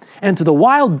air, and to the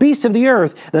wild beasts of the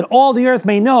earth, that all the earth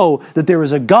may know that there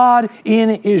is a God in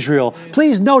Israel."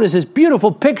 Please notice this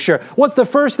beautiful picture. What's the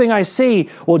first thing I see?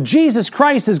 Well, Jesus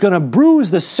Christ is going to bruise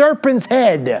the serpent's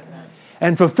head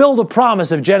and fulfill the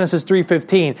promise of Genesis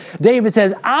 3:15. David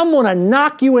says, "I'm going to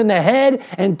knock you in the head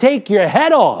and take your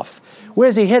head off."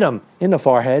 Where's he hit him? In the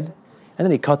forehead. And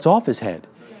then he cuts off his head.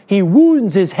 He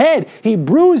wounds his head. He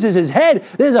bruises his head.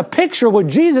 There's a picture of what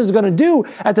Jesus is going to do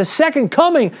at the second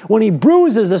coming when he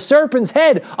bruises the serpent's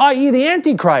head, i.e. the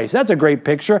Antichrist. That's a great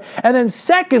picture. And then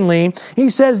secondly, he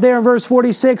says there in verse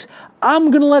 46,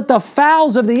 "I'm going to let the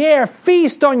fowls of the air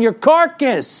feast on your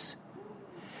carcass."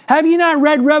 Have you not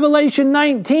read Revelation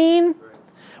 19?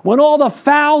 When all the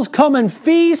fowls come and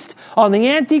feast on the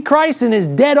Antichrist and his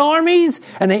dead armies,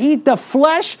 and they eat the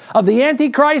flesh of the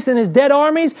Antichrist and his dead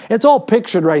armies, it's all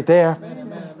pictured right there.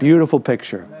 Amen. Beautiful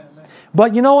picture.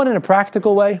 But you know what, in a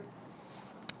practical way?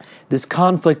 This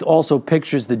conflict also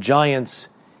pictures the giants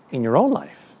in your own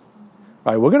life.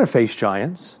 Right? We're going to face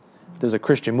giants. There's a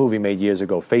Christian movie made years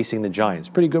ago, Facing the Giants.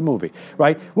 Pretty good movie,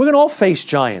 right? We're going to all face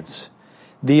giants.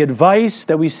 The advice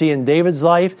that we see in David's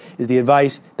life is the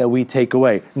advice that we take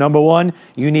away. Number one,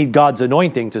 you need God's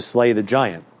anointing to slay the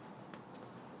giant.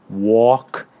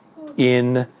 Walk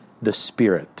in the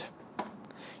Spirit.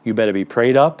 You better be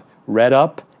prayed up, read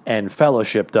up, and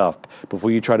fellowshipped up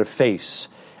before you try to face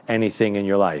anything in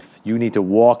your life. You need to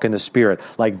walk in the Spirit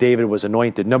like David was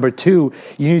anointed. Number two,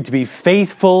 you need to be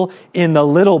faithful in the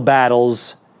little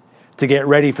battles to get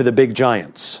ready for the big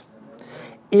giants.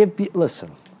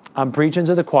 Listen, I'm preaching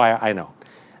to the choir, I know.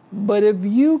 But if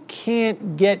you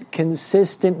can't get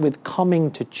consistent with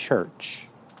coming to church,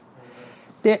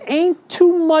 there ain't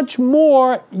too much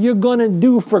more you're going to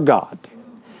do for God.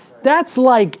 That's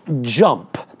like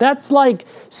jump. That's like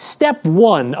step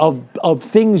one of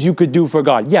things you could do for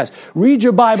God. Yes, read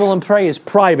your Bible and pray is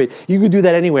private. You could do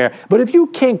that anywhere. But if you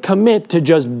can't commit to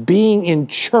just being in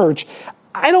church,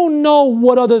 I don't know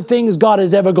what other things God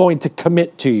is ever going to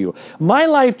commit to you. My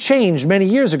life changed many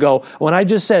years ago when I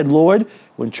just said, "Lord,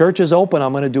 when church is open,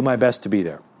 I'm going to do my best to be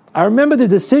there." I remember the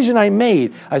decision I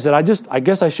made. I said, I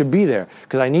guess I should be there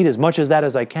because I need as much as that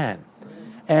as I can.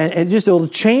 And it'll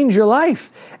change your life.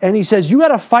 And he says, you got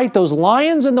to fight those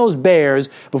lions and those bears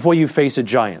before you face a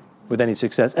giant with any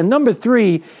success. And number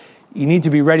three, you need to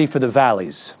be ready for the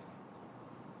valleys.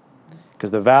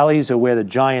 Because the valleys are where the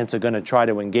giants are going to try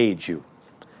to engage you,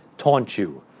 taunt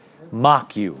you,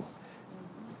 mock you,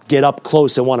 get up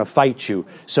close and want to fight you.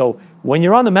 So when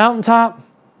you're on the mountaintop,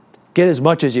 get as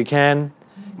much as you can,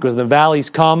 because when the valleys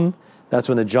come, that's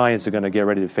when the giants are going to get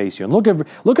ready to face you. And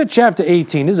look at chapter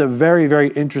 18. This is a very, very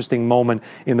interesting moment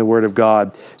in the Word of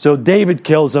God. So David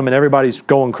kills them, and everybody's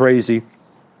going crazy.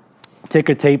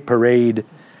 Ticker tape parade,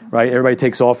 right? Everybody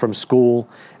takes off from school,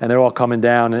 and they're all coming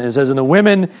down. And it says, and the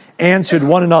women answered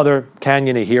one another,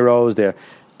 Canyon of Heroes, they're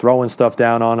throwing stuff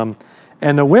down on them.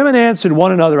 And the women answered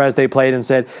one another as they played and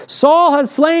said, Saul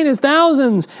has slain his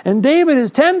thousands, and David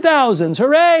his 10,000s.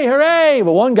 Hooray, hooray.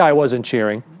 But one guy wasn't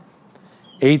cheering.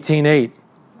 18:8.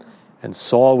 And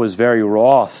Saul was very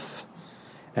wroth,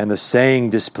 and the saying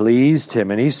displeased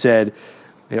him. And he said,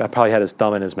 I probably had his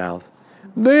thumb in his mouth.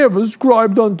 they have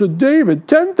ascribed unto David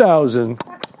 10,000,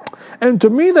 and to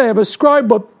me they have ascribed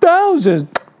but thousands.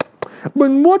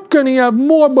 But what can he have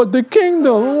more but the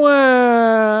kingdom?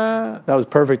 That was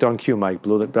perfect on cue, Mike.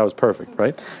 That was perfect,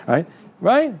 right?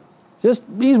 Right? Just,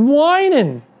 he's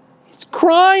whining. He's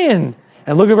crying.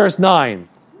 And look at verse 9.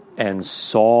 And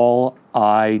Saul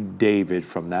eyed David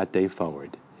from that day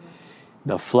forward.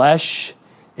 The flesh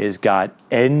has got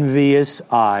envious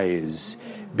eyes.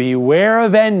 Beware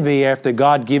of envy after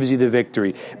God gives you the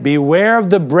victory. Beware of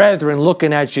the brethren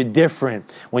looking at you different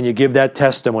when you give that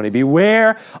testimony.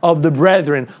 Beware of the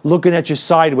brethren looking at you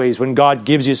sideways when God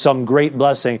gives you some great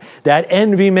blessing. That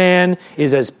envy, man,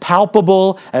 is as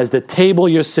palpable as the table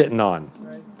you're sitting on.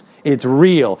 It's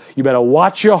real. You better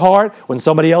watch your heart when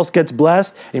somebody else gets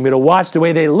blessed, and you better watch the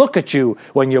way they look at you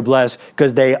when you're blessed,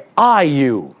 because they eye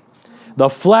you. The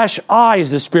flesh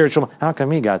eyes the spiritual. How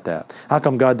come he got that? How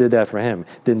come God did that for him?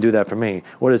 Didn't do that for me?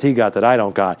 What has he got that I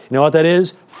don't got? You know what that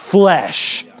is?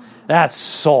 Flesh. That's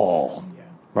Saul.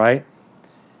 Right?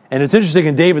 And it's interesting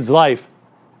in David's life,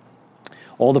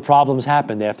 all the problems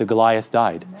happened after Goliath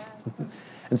died.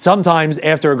 And sometimes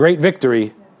after a great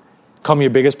victory come your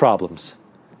biggest problems.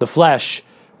 The flesh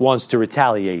wants to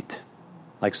retaliate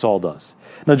like Saul does.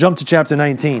 Now jump to chapter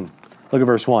 19. Look at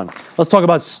verse 1. Let's talk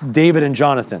about David and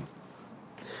Jonathan.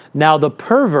 Now the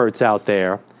perverts out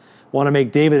there want to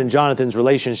make David and Jonathan's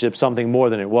relationship something more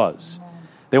than it was.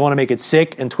 They want to make it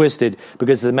sick and twisted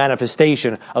because it's a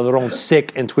manifestation of their own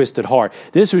sick and twisted heart.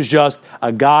 This was just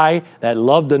a guy that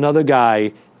loved another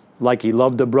guy like he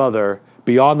loved a brother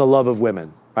beyond the love of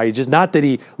women. Right? Just not that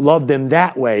he loved them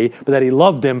that way, but that he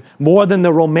loved them more than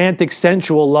the romantic,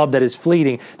 sensual love that is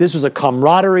fleeting. This was a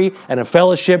camaraderie and a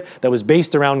fellowship that was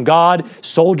based around God,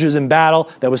 soldiers in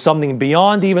battle, that was something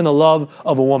beyond even the love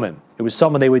of a woman. It was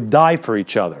something they would die for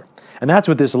each other. And that's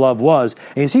what this love was.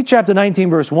 And you see chapter 19,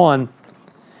 verse 1,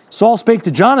 Saul spake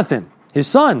to Jonathan, his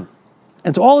son,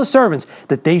 and to all his servants,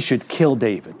 that they should kill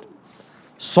David.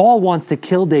 Saul wants to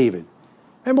kill David.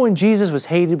 Remember when Jesus was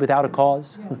hated without a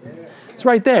cause? It's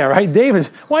right there, right? David,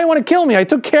 why do you want to kill me? I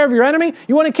took care of your enemy.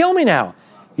 You want to kill me now?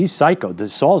 He's psycho.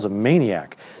 Saul's a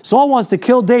maniac. Saul wants to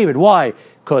kill David. Why?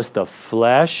 Because the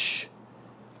flesh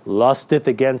lusteth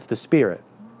against the spirit.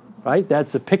 Right?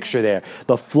 That's a picture there.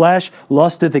 The flesh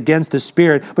lusteth against the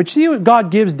spirit. But you see what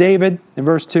God gives David in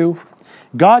verse 2?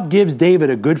 God gives David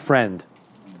a good friend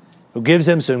who gives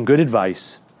him some good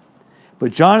advice.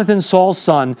 But Jonathan, Saul's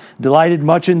son, delighted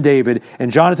much in David,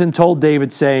 and Jonathan told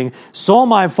David, saying, Saul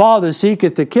my father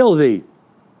seeketh to kill thee.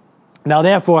 Now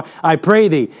therefore, I pray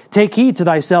thee, take heed to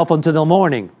thyself until the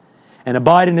morning, and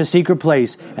abide in a secret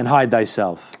place, and hide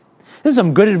thyself. This is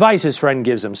some good advice his friend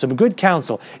gives him, some good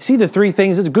counsel. See the three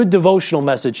things? It's a good devotional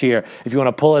message here, if you want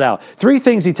to pull it out. Three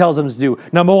things he tells him to do.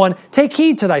 Number one, take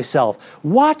heed to thyself.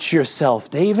 Watch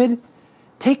yourself, David.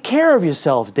 Take care of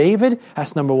yourself, David.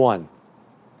 That's number one.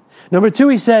 Number two,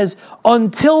 he says,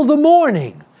 until the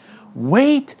morning.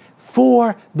 Wait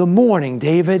for the morning,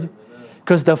 David,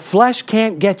 because the flesh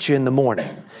can't get you in the morning.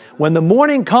 When the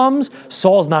morning comes,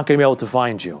 Saul's not going to be able to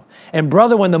find you. And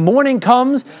brother, when the morning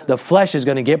comes, the flesh is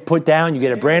going to get put down. You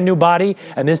get a brand new body,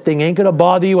 and this thing ain't going to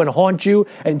bother you and haunt you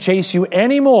and chase you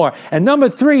anymore. And number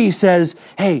three, he says,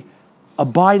 hey,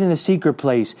 abide in a secret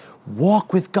place.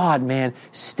 Walk with God, man.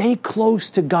 Stay close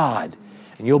to God.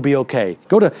 And you'll be okay.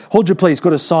 Hold your place,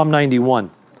 go to Psalm 91.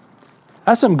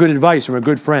 That's some good advice from a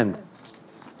good friend.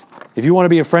 If you want to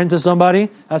be a friend to somebody,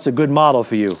 that's a good model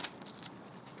for you.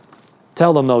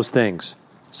 Tell them those things.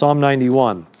 Psalm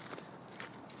 91.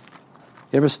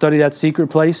 You ever study that secret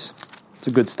place? It's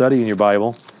a good study in your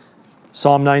Bible.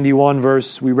 Psalm 91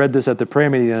 verse, we read this at the prayer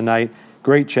meeting the other night.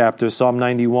 Great chapter, Psalm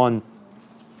 91.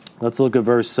 Let's look at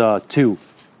verse 2.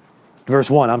 Verse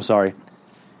 1, I'm sorry.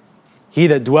 He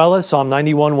that dwelleth, Psalm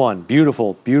 91:1.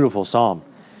 Beautiful, beautiful psalm.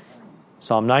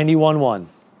 Psalm 91:1.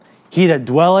 He that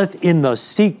dwelleth in the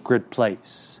secret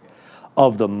place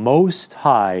of the Most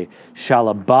High shall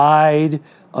abide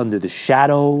under the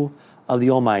shadow of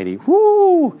the Almighty.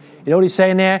 Woo! You know what he's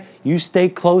saying there? You stay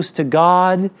close to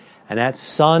God, and that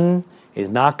sun is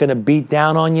not going to beat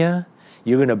down on you.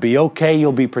 You're going to be okay.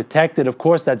 You'll be protected. Of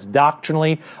course, that's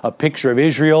doctrinally a picture of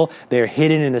Israel. They're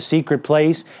hidden in a secret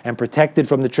place and protected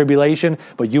from the tribulation.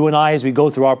 But you and I, as we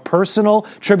go through our personal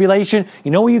tribulation,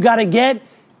 you know what you got to get?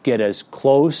 Get as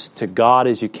close to God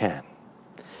as you can.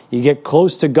 You get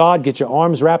close to God, get your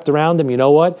arms wrapped around Him. You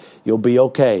know what? You'll be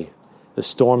okay. The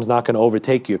storm's not going to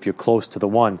overtake you if you're close to the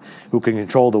one who can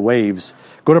control the waves.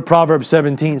 Go to Proverbs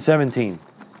 17:17.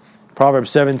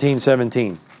 Proverbs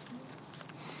 17:17.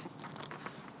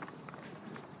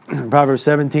 Proverbs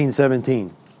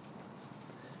 17:17.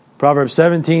 Proverbs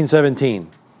 17:17.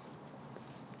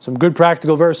 Some good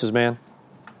practical verses, man.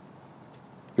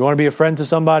 You want to be a friend to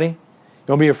somebody? You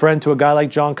want to be a friend to a guy like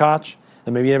John Koch?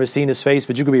 And maybe you've never seen his face,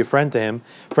 but you could be a friend to him.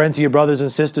 Friend to your brothers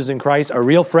and sisters in Christ. A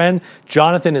real friend.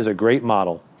 Jonathan is a great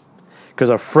model. Because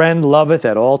a friend loveth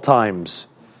at all times,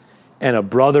 and a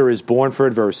brother is born for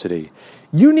adversity.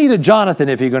 You need a Jonathan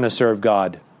if you're going to serve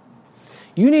God.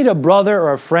 You need a brother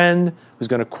or a friend who's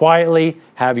going to quietly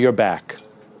have your back.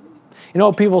 You know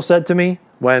what people said to me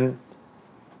when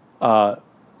I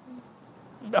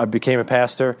became a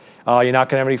pastor? Oh, you're not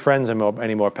going to have any friends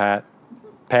anymore, Pat.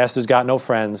 Pastor's got no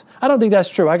friends. I don't think that's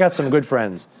true. I got some good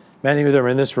friends. Many of them are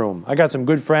in this room. I got some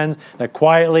good friends that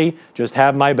quietly just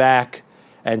have my back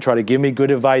and try to give me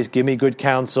good advice, give me good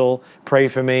counsel, pray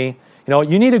for me. You know,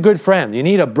 you need a good friend. You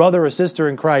need a brother or sister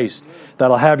in Christ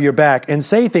that'll have your back and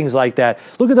say things like that.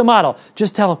 Look at the model.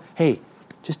 Just tell them, hey,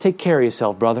 just take care of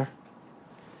yourself, brother.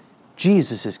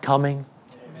 Jesus is coming.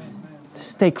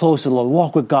 Stay close to the Lord.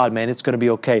 Walk with God, man. It's going to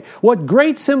be okay. What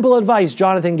great simple advice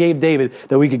Jonathan gave David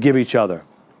that we could give each other.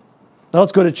 Now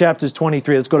let's go to chapters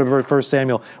 23. Let's go to 1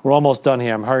 Samuel. We're almost done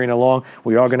here. I'm hurrying along.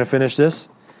 We are going to finish this.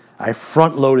 I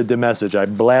front-loaded the message. I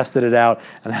blasted it out,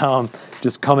 and now I'm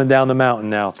just coming down the mountain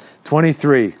now.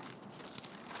 23.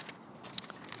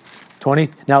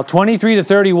 23 to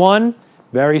 31,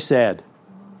 very sad.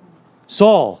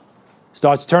 Saul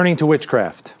starts turning to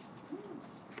witchcraft.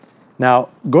 Now,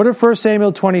 go to 1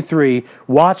 Samuel 23.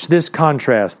 Watch this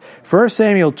contrast. 1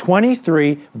 Samuel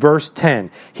 23, verse 10.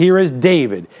 Here is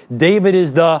David. David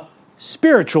is the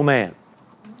spiritual man.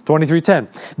 23:10.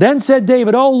 Then said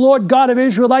David, O Lord God of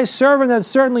Israel, thy servant hath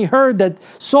certainly heard that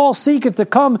Saul seeketh to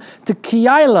come to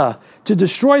Keilah to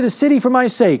destroy the city for my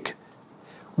sake.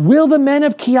 Will the men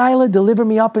of Keilah deliver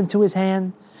me up into his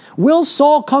hand? Will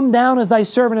Saul come down as thy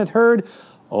servant hath heard?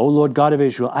 O Lord God of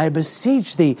Israel, I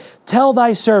beseech thee, tell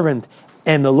thy servant.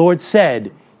 And the Lord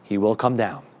said, he will come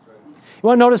down. You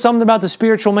want to notice something about the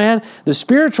spiritual man? The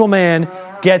spiritual man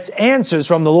gets answers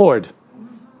from the Lord.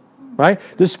 Right?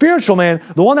 The spiritual man,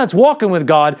 the one that's walking with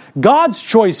God, God's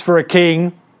choice for a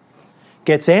king,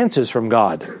 gets answers from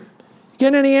God. You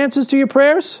getting any answers to your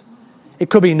prayers? It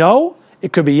could be no,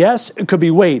 it could be yes, it could be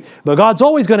wait. But God's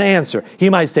always going to answer. He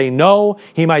might say no,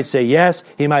 he might say yes,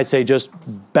 he might say just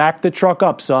back the truck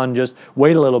up, son, just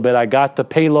wait a little bit, I got the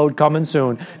payload coming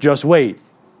soon, just wait.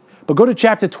 But go to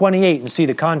chapter 28 and see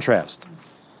the contrast.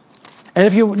 And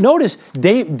if you notice,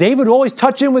 David would always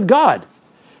touch in with God.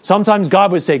 Sometimes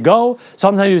God would say, go.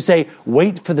 Sometimes he would say,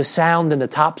 wait for the sound in the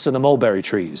tops of the mulberry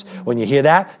trees. When you hear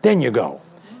that, then you go. All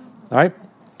right?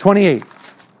 28.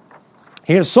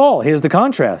 Here's Saul. Here's the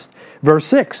contrast. Verse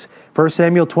 6. 1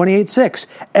 Samuel 28:6.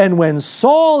 And when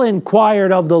Saul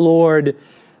inquired of the Lord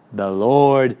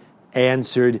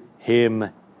answered him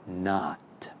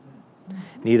not.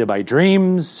 Neither by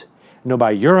dreams, nor by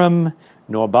Urim,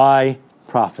 nor by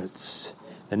prophets.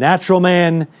 The natural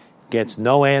man gets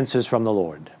no answers from the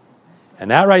Lord.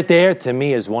 And that right there, to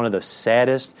me, is one of the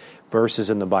saddest verses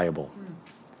in the Bible.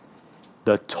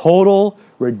 The total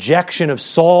rejection of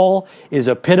Saul is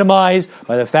epitomized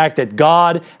by the fact that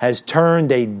God has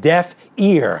turned a deaf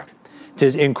ear to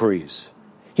his inquiries.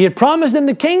 He had promised him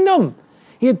the kingdom.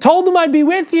 He had told him, I'd be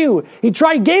with you. He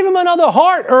gave him another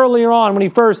heart earlier on when he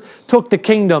first took the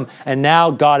kingdom. And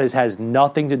now God has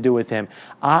nothing to do with him.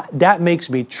 That makes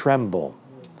me tremble.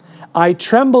 I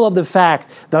tremble of the fact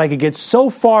that I could get so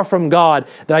far from God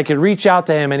that I could reach out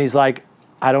to him and he's like,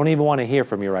 I don't even want to hear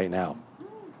from you right now.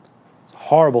 It's a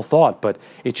horrible thought, but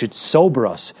it should sober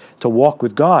us to walk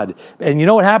with God. And you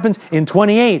know what happens? In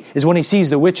 28 is when he sees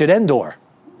the witch at Endor.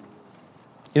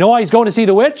 You know why he's going to see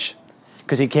the witch?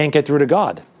 Because he can't get through to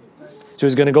God. So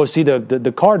he's going to go see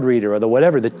the card reader or the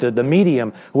whatever, the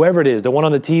medium, whoever it is, the one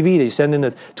on the TV. They send in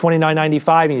the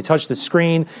 $29.95 and you touch the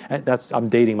screen. I'm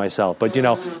dating myself, but you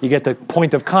get the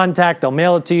point of contact. They'll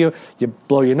mail it to you. You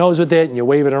blow your nose with it and you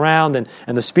wave it around and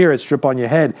the spirits drip on your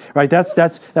head. Right? That's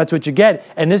what you get.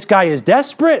 And this guy is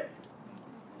desperate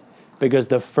because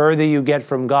the further you get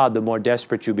from God, the more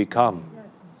desperate you become.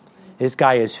 This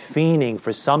guy is fiending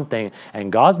for something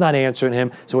and God's not answering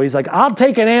him. So he's like, I'll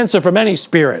take an answer from any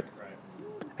spirit.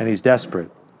 And he's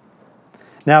desperate.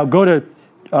 Now go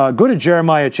to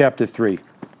Jeremiah chapter 3.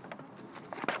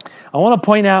 I want to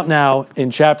point out now in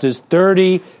chapters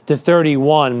 30 to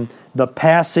 31 the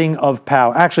passing of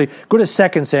power. Actually, go to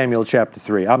 2 Samuel chapter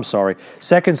 3. I'm sorry.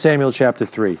 2 Samuel chapter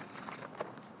 3.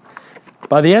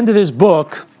 By the end of this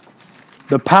book,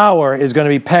 the power is going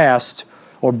to be passed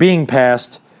or being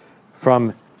passed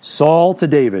from Saul to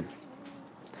David,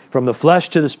 from the flesh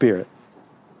to the spirit.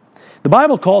 The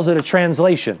Bible calls it a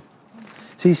translation.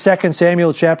 See 2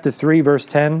 Samuel chapter 3, verse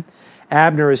 10?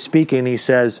 Abner is speaking. He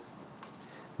says,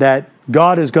 that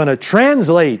God is going to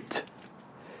translate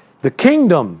the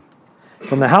kingdom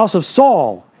from the house of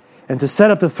Saul and to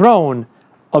set up the throne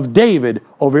of David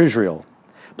over Israel.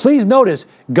 Please notice,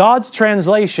 God's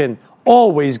translation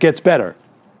always gets better.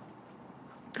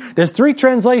 There's 3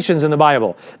 translations in the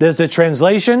Bible. There's the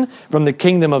translation from the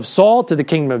kingdom of Saul to the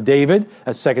kingdom of David.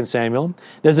 That's 2 Samuel.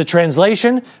 There's a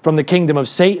translation from the kingdom of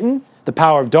Satan, the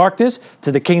power of darkness,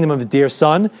 to the kingdom of his dear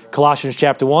son, Colossians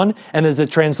chapter 1. And there's the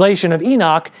translation of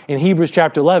Enoch in Hebrews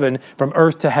chapter 11, from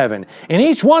earth to heaven. In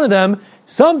each one of them,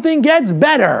 something gets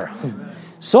better.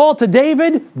 Saul to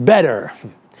David, better.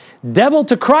 Devil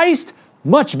to Christ,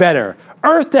 much better.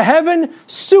 Earth to heaven,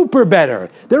 super better.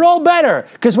 They're all better.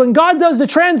 Because when God does the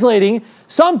translating,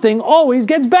 something always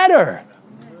gets better.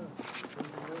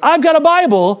 I've got a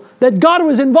Bible that God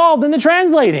was involved in the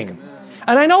translating.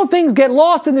 And I know things get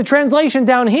lost in the translation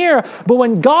down here, but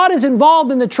when God is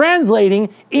involved in the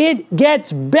translating, it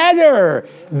gets better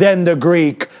than the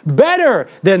Greek, better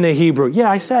than the Hebrew. Yeah,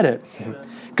 I said it.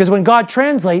 Because when God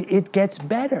translates, it gets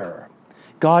better.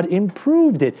 God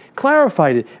improved it,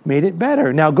 clarified it, made it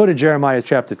better. Now go to Jeremiah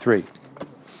chapter 3.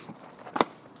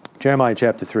 Jeremiah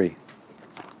chapter 3.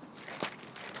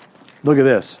 Look at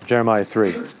this, Jeremiah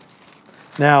 3.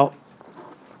 Now,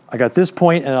 I got this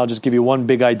point, and I'll just give you one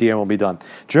big idea and we'll be done.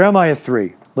 Jeremiah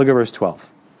 3, look at verse 12.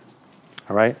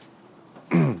 All right?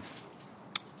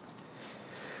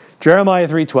 Jeremiah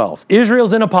 3:12.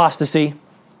 Israel's in apostasy,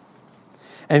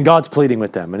 and God's pleading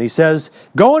with them. And he says,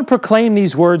 "Go and proclaim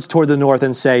these words toward the north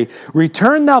and say,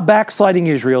 Return thou backsliding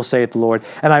Israel, saith the Lord,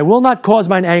 and I will not cause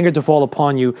mine anger to fall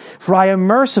upon you, for I am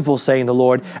merciful, saying the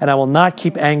Lord, and I will not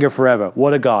keep anger forever."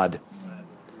 What a God.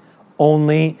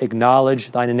 Only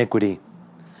acknowledge thine iniquity,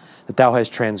 that thou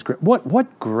hast transgressed.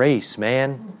 What grace,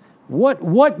 man.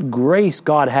 What grace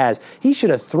God has. He should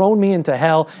have thrown me into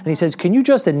hell. And he says, can you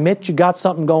just admit you got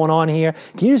something going on here?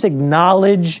 Can you just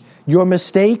acknowledge your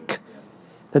mistake?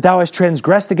 That thou hast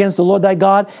transgressed against the Lord thy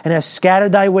God, and hast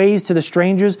scattered thy ways to the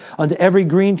strangers unto every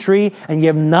green tree, and ye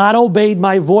have not obeyed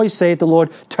my voice, saith the Lord.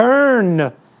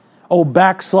 Turn, O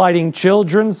backsliding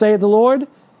children, saith the Lord.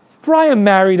 For I am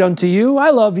married unto you,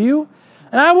 I love you,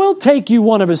 and I will take you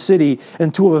one of a city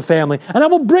and two of a family, and I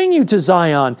will bring you to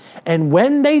Zion. And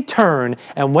when they turn,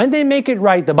 and when they make it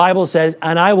right, the Bible says,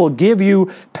 and I will give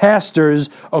you pastors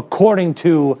according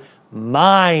to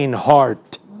mine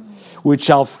heart, which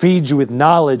shall feed you with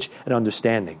knowledge and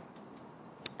understanding.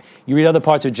 You read other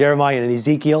parts of Jeremiah and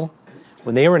Ezekiel.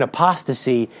 When they were in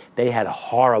apostasy, they had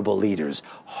horrible leaders,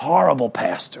 horrible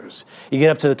pastors. You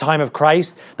get up to the time of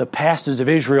Christ, the pastors of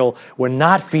Israel were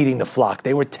not feeding the flock.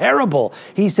 They were terrible.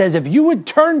 He says, if you would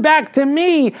turn back to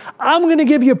me, I'm going to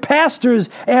give you pastors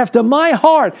after my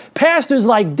heart. Pastors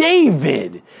like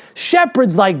David,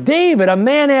 shepherds like David, a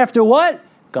man after what?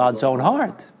 God's own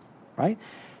heart, right?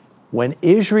 When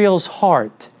Israel's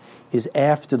heart is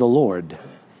after the Lord,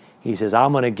 he says,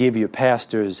 I'm going to give you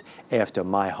pastors after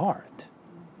my heart.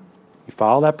 You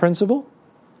follow that principle?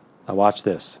 Now watch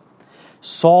this.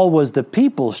 Saul was the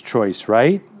people's choice,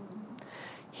 right?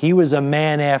 He was a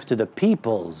man after the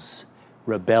people's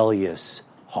rebellious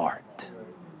heart.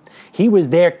 He was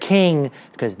their king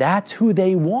because that's who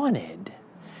they wanted.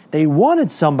 They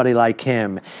wanted somebody like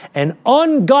him. An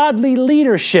ungodly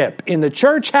leadership in the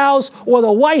church house or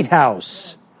the White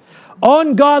House.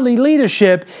 Ungodly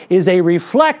leadership is a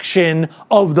reflection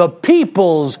of the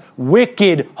people's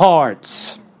wicked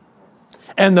hearts.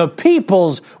 And the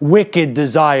people's wicked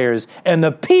desires. And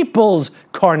the people's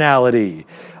carnality.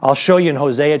 I'll show you in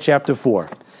Hosea chapter 4.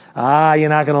 You're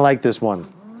not going to like this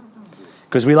one.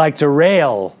 Because we like to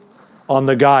rail on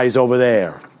the guys over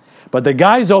there. But the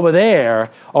guys over there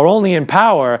are only in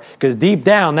power because deep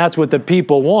down that's what the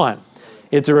people want.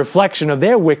 It's a reflection of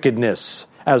their wickedness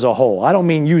as a whole. I don't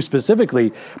mean you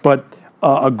specifically, but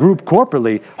a group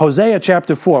corporately. Hosea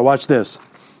chapter 4, watch this.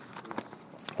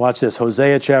 Watch this,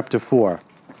 Hosea chapter 4.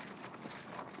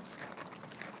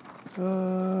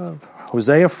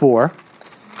 Hosea 4.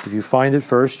 If you find it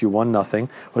first, you won nothing.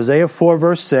 Hosea 4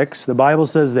 verse 6, the Bible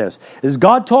says this. Is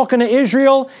God talking to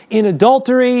Israel in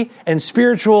adultery and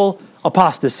spiritual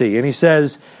apostasy? And he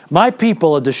says, my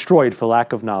people are destroyed for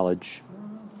lack of knowledge.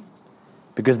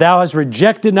 Because thou hast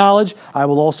rejected knowledge, I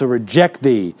will also reject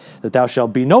thee. That thou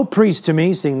shalt be no priest to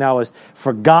me, seeing thou hast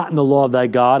forgotten the law of thy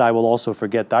God, I will also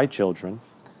forget thy children.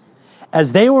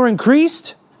 As they were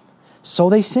increased, so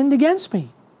they sinned against me.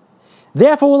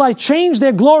 Therefore will I change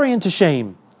their glory into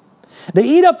shame. They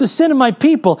eat up the sin of my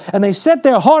people, and they set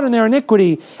their heart in their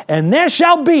iniquity, and there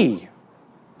shall be,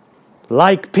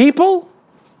 like people,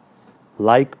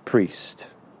 like priest.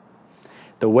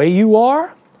 The way you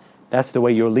are, that's the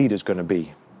way your leader's going to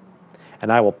be.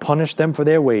 and I will punish them for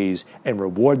their ways and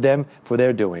reward them for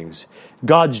their doings.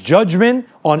 God's judgment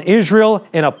on Israel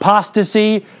in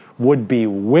apostasy would be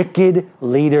wicked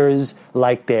leaders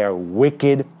like their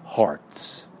wicked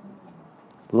hearts.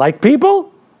 Like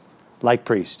people, like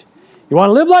priests. You want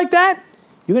to live like that?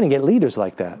 You're going to get leaders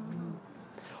like that.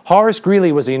 Horace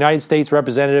Greeley was a United States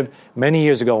representative many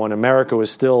years ago when America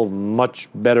was still a much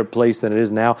better place than it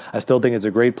is now. I still think it's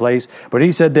a great place. But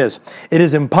he said this: "It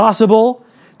is impossible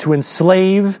to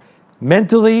enslave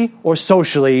mentally or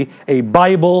socially a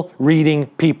Bible-reading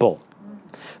people.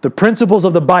 The principles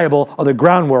of the Bible are the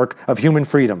groundwork of human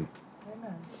freedom."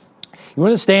 Amen. You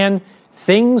understand,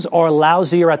 things are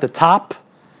lousier at the top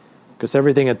because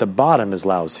everything at the bottom is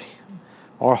lousy.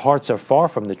 Our hearts are far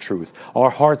from the truth.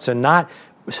 Our hearts are not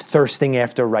thirsting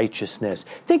after righteousness.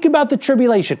 Think about the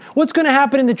tribulation. What's going to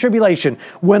happen in the tribulation?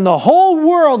 When the whole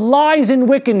world lies in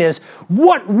wickedness,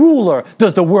 what ruler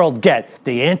does the world get?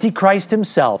 The Antichrist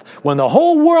himself. When the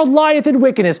whole world lieth in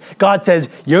wickedness, God says,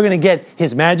 you're going to get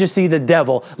His Majesty the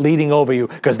devil leading over you,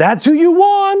 because that's who you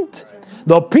want.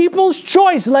 The people's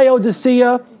choice,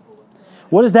 Laodicea.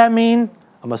 What does that mean?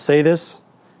 I'm going to say this,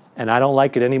 and I don't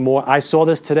like it anymore. I saw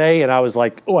this today, and I was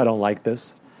like, oh, I don't like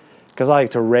this. Because I like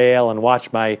to rail and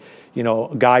watch my,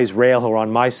 guys rail who are on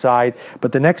my side.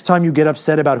 But the next time you get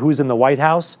upset about who's in the White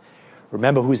House,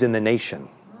 remember who's in the nation.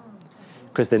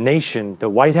 Because the nation, the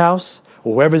White House,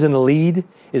 or whoever's in the lead,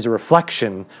 is a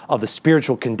reflection of the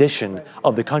spiritual condition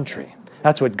of the country.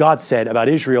 That's what God said about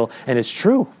Israel, and it's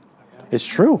true. It's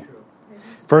true.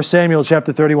 1 Samuel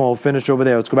chapter 31, we'll finish over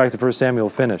there. Let's go back to 1 Samuel,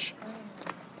 finish.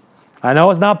 I know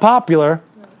it's not popular.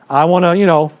 I want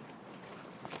to,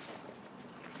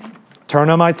 turn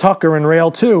on my Tucker and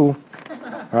rail too,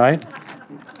 right?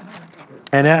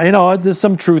 And, there's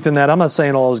some truth in that. I'm not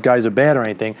saying all those guys are bad or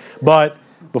anything. But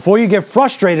before you get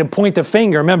frustrated and point the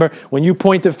finger, remember, when you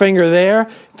point the finger there,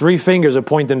 3 fingers are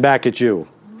pointing back at you.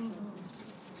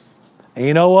 And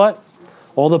you know what?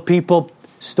 All the people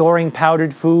storing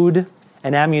powdered food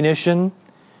and ammunition,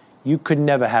 you could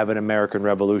never have an American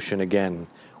Revolution again.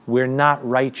 We're not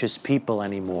righteous people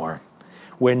anymore.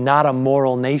 We're not a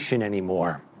moral nation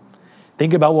anymore.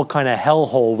 Think about what kind of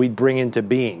hellhole we'd bring into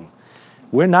being.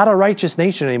 We're not a righteous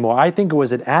nation anymore. I think it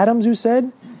was Adams who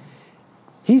said,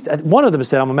 one of them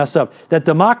said, I'm going to mess up, that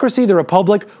democracy, the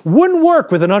republic, wouldn't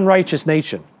work with an unrighteous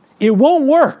nation. It won't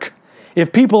work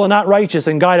if people are not righteous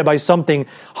and guided by something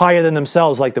higher than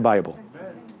themselves like the Bible.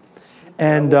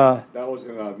 And that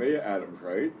wasn't Mayor Adams,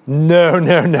 right?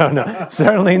 No.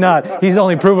 Certainly not. He's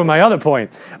only proven my other point.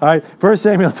 All right, 1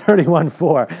 Samuel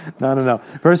 31:4. No.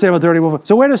 1 Samuel 31:4.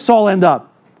 So where does Saul end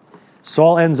up?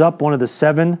 Saul ends up one of the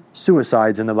 7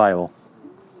 suicides in the Bible.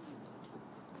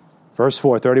 Verse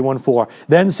 4, 31:4.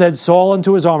 Then said Saul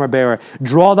unto his armor-bearer,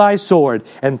 draw thy sword,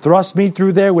 and thrust me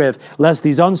through therewith, lest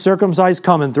these uncircumcised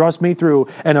come and thrust me through,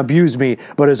 and abuse me.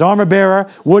 But his armor-bearer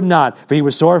would not, for he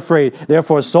was sore afraid.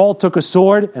 Therefore Saul took a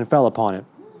sword and fell upon it.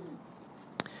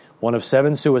 One of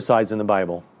 7 suicides in the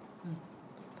Bible.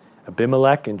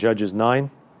 Abimelech in Judges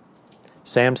 9.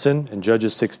 Samson in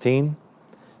Judges 16.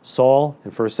 Saul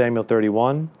in 1 Samuel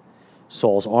 31.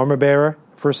 Saul's armor-bearer,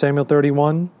 1 Samuel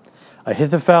 31.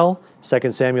 Ahithophel,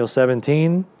 2 Samuel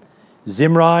 17,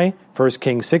 Zimri, 1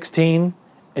 Kings 16,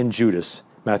 and Judas,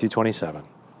 Matthew 27.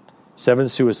 7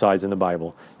 suicides in the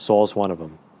Bible. Saul's one of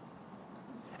them.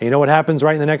 And you know what happens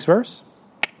right in the next verse?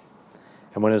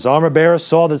 And when his armor-bearer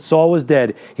saw that Saul was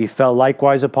dead, he fell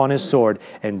likewise upon his sword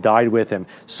and died with him.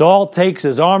 Saul takes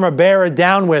his armor-bearer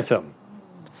down with him.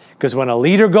 Because when a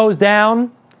leader goes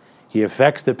down, he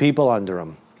affects the people under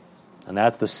him. And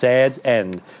that's the sad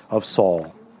end of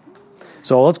Saul.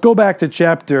 So let's go back to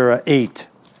chapter 8.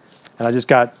 And I just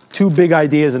got 2 big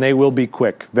ideas, and they will be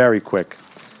quick, very quick.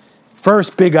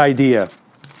 First big idea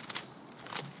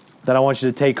that I want you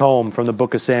to take home from the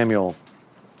book of Samuel.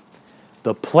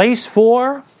 The place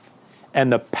for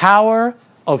and the power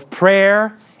of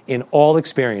prayer in all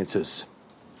experiences.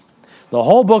 The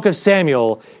whole book of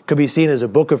Samuel could be seen as a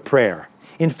book of prayer.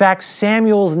 In fact,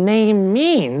 Samuel's name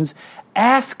means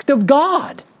asked of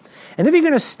God. And if you're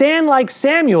going to stand like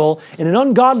Samuel in an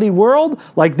ungodly world,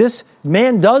 like this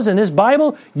man does in this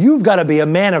Bible, you've got to be a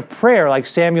man of prayer like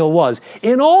Samuel was.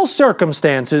 In all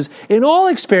circumstances, in all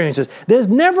experiences, there's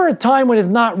never a time when it's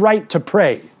not right to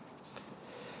pray.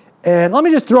 And let me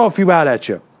just throw a few out at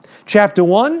you. Chapter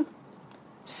 1,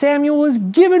 Samuel was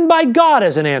given by God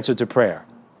as an answer to prayer.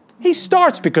 He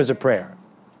starts because of prayer.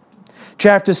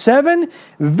 Chapter 7,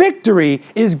 victory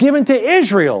is given to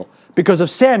Israel because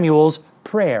of Samuel's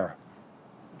prayer.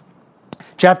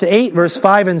 Chapter 8, verse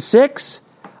 5 and 6.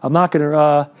 I'm not going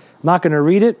to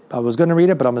read it. I was going to read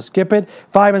it, but I'm going to skip it.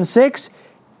 5 and 6.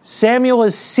 Samuel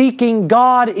is seeking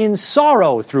God in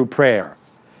sorrow through prayer.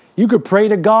 You could pray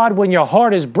to God when your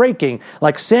heart is breaking,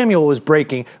 like Samuel was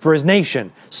breaking for his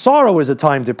nation. Sorrow is a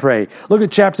time to pray. Look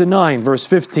at chapter 9, verse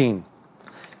 15.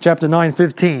 Chapter 9,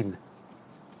 15.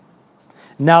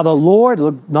 Now the Lord,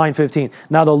 look, 9:15.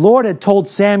 Now the Lord had told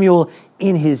Samuel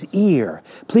in his ear.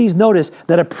 Please notice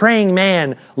that a praying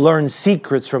man learns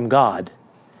secrets from God.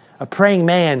 A praying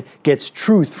man gets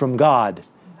truth from God.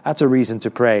 That's a reason to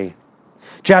pray.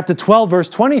 Chapter 12, verse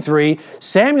 23,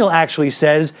 Samuel actually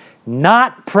says,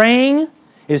 not praying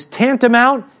is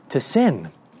tantamount to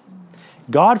sin.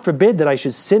 God forbid that I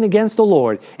should sin against the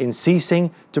Lord in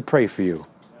ceasing to pray for you.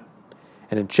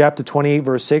 And in chapter 28,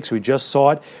 verse 6, we just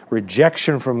saw it.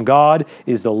 Rejection from God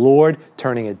is the Lord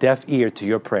turning a deaf ear to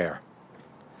your prayer.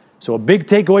 So a big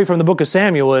takeaway from the book of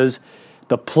Samuel is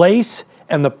the place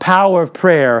and the power of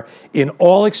prayer in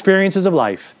all experiences of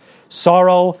life.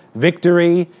 Sorrow,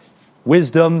 victory,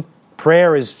 wisdom.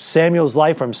 Prayer is Samuel's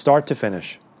life from start to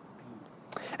finish.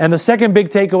 And the second big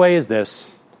takeaway is this.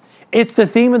 It's the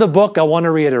theme of the book I want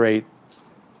to reiterate.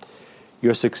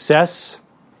 Your success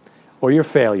or your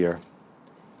failure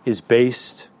is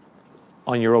based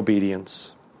on your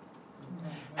obedience.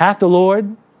 Hath the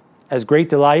Lord as great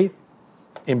delight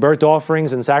in burnt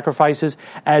offerings and sacrifices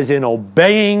as in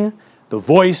obeying the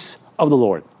voice of the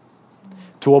Lord.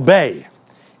 To obey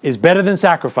is better than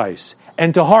sacrifice,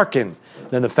 and to hearken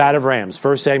than the fat of rams.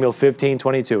 1 Samuel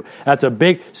 15:22. That's a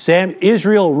big...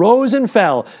 Israel rose and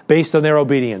fell based on their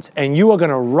obedience. And you are going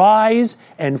to rise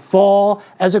and fall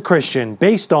as a Christian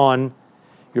based on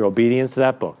your obedience to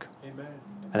that book. Amen.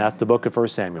 And that's the book of 1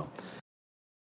 Samuel.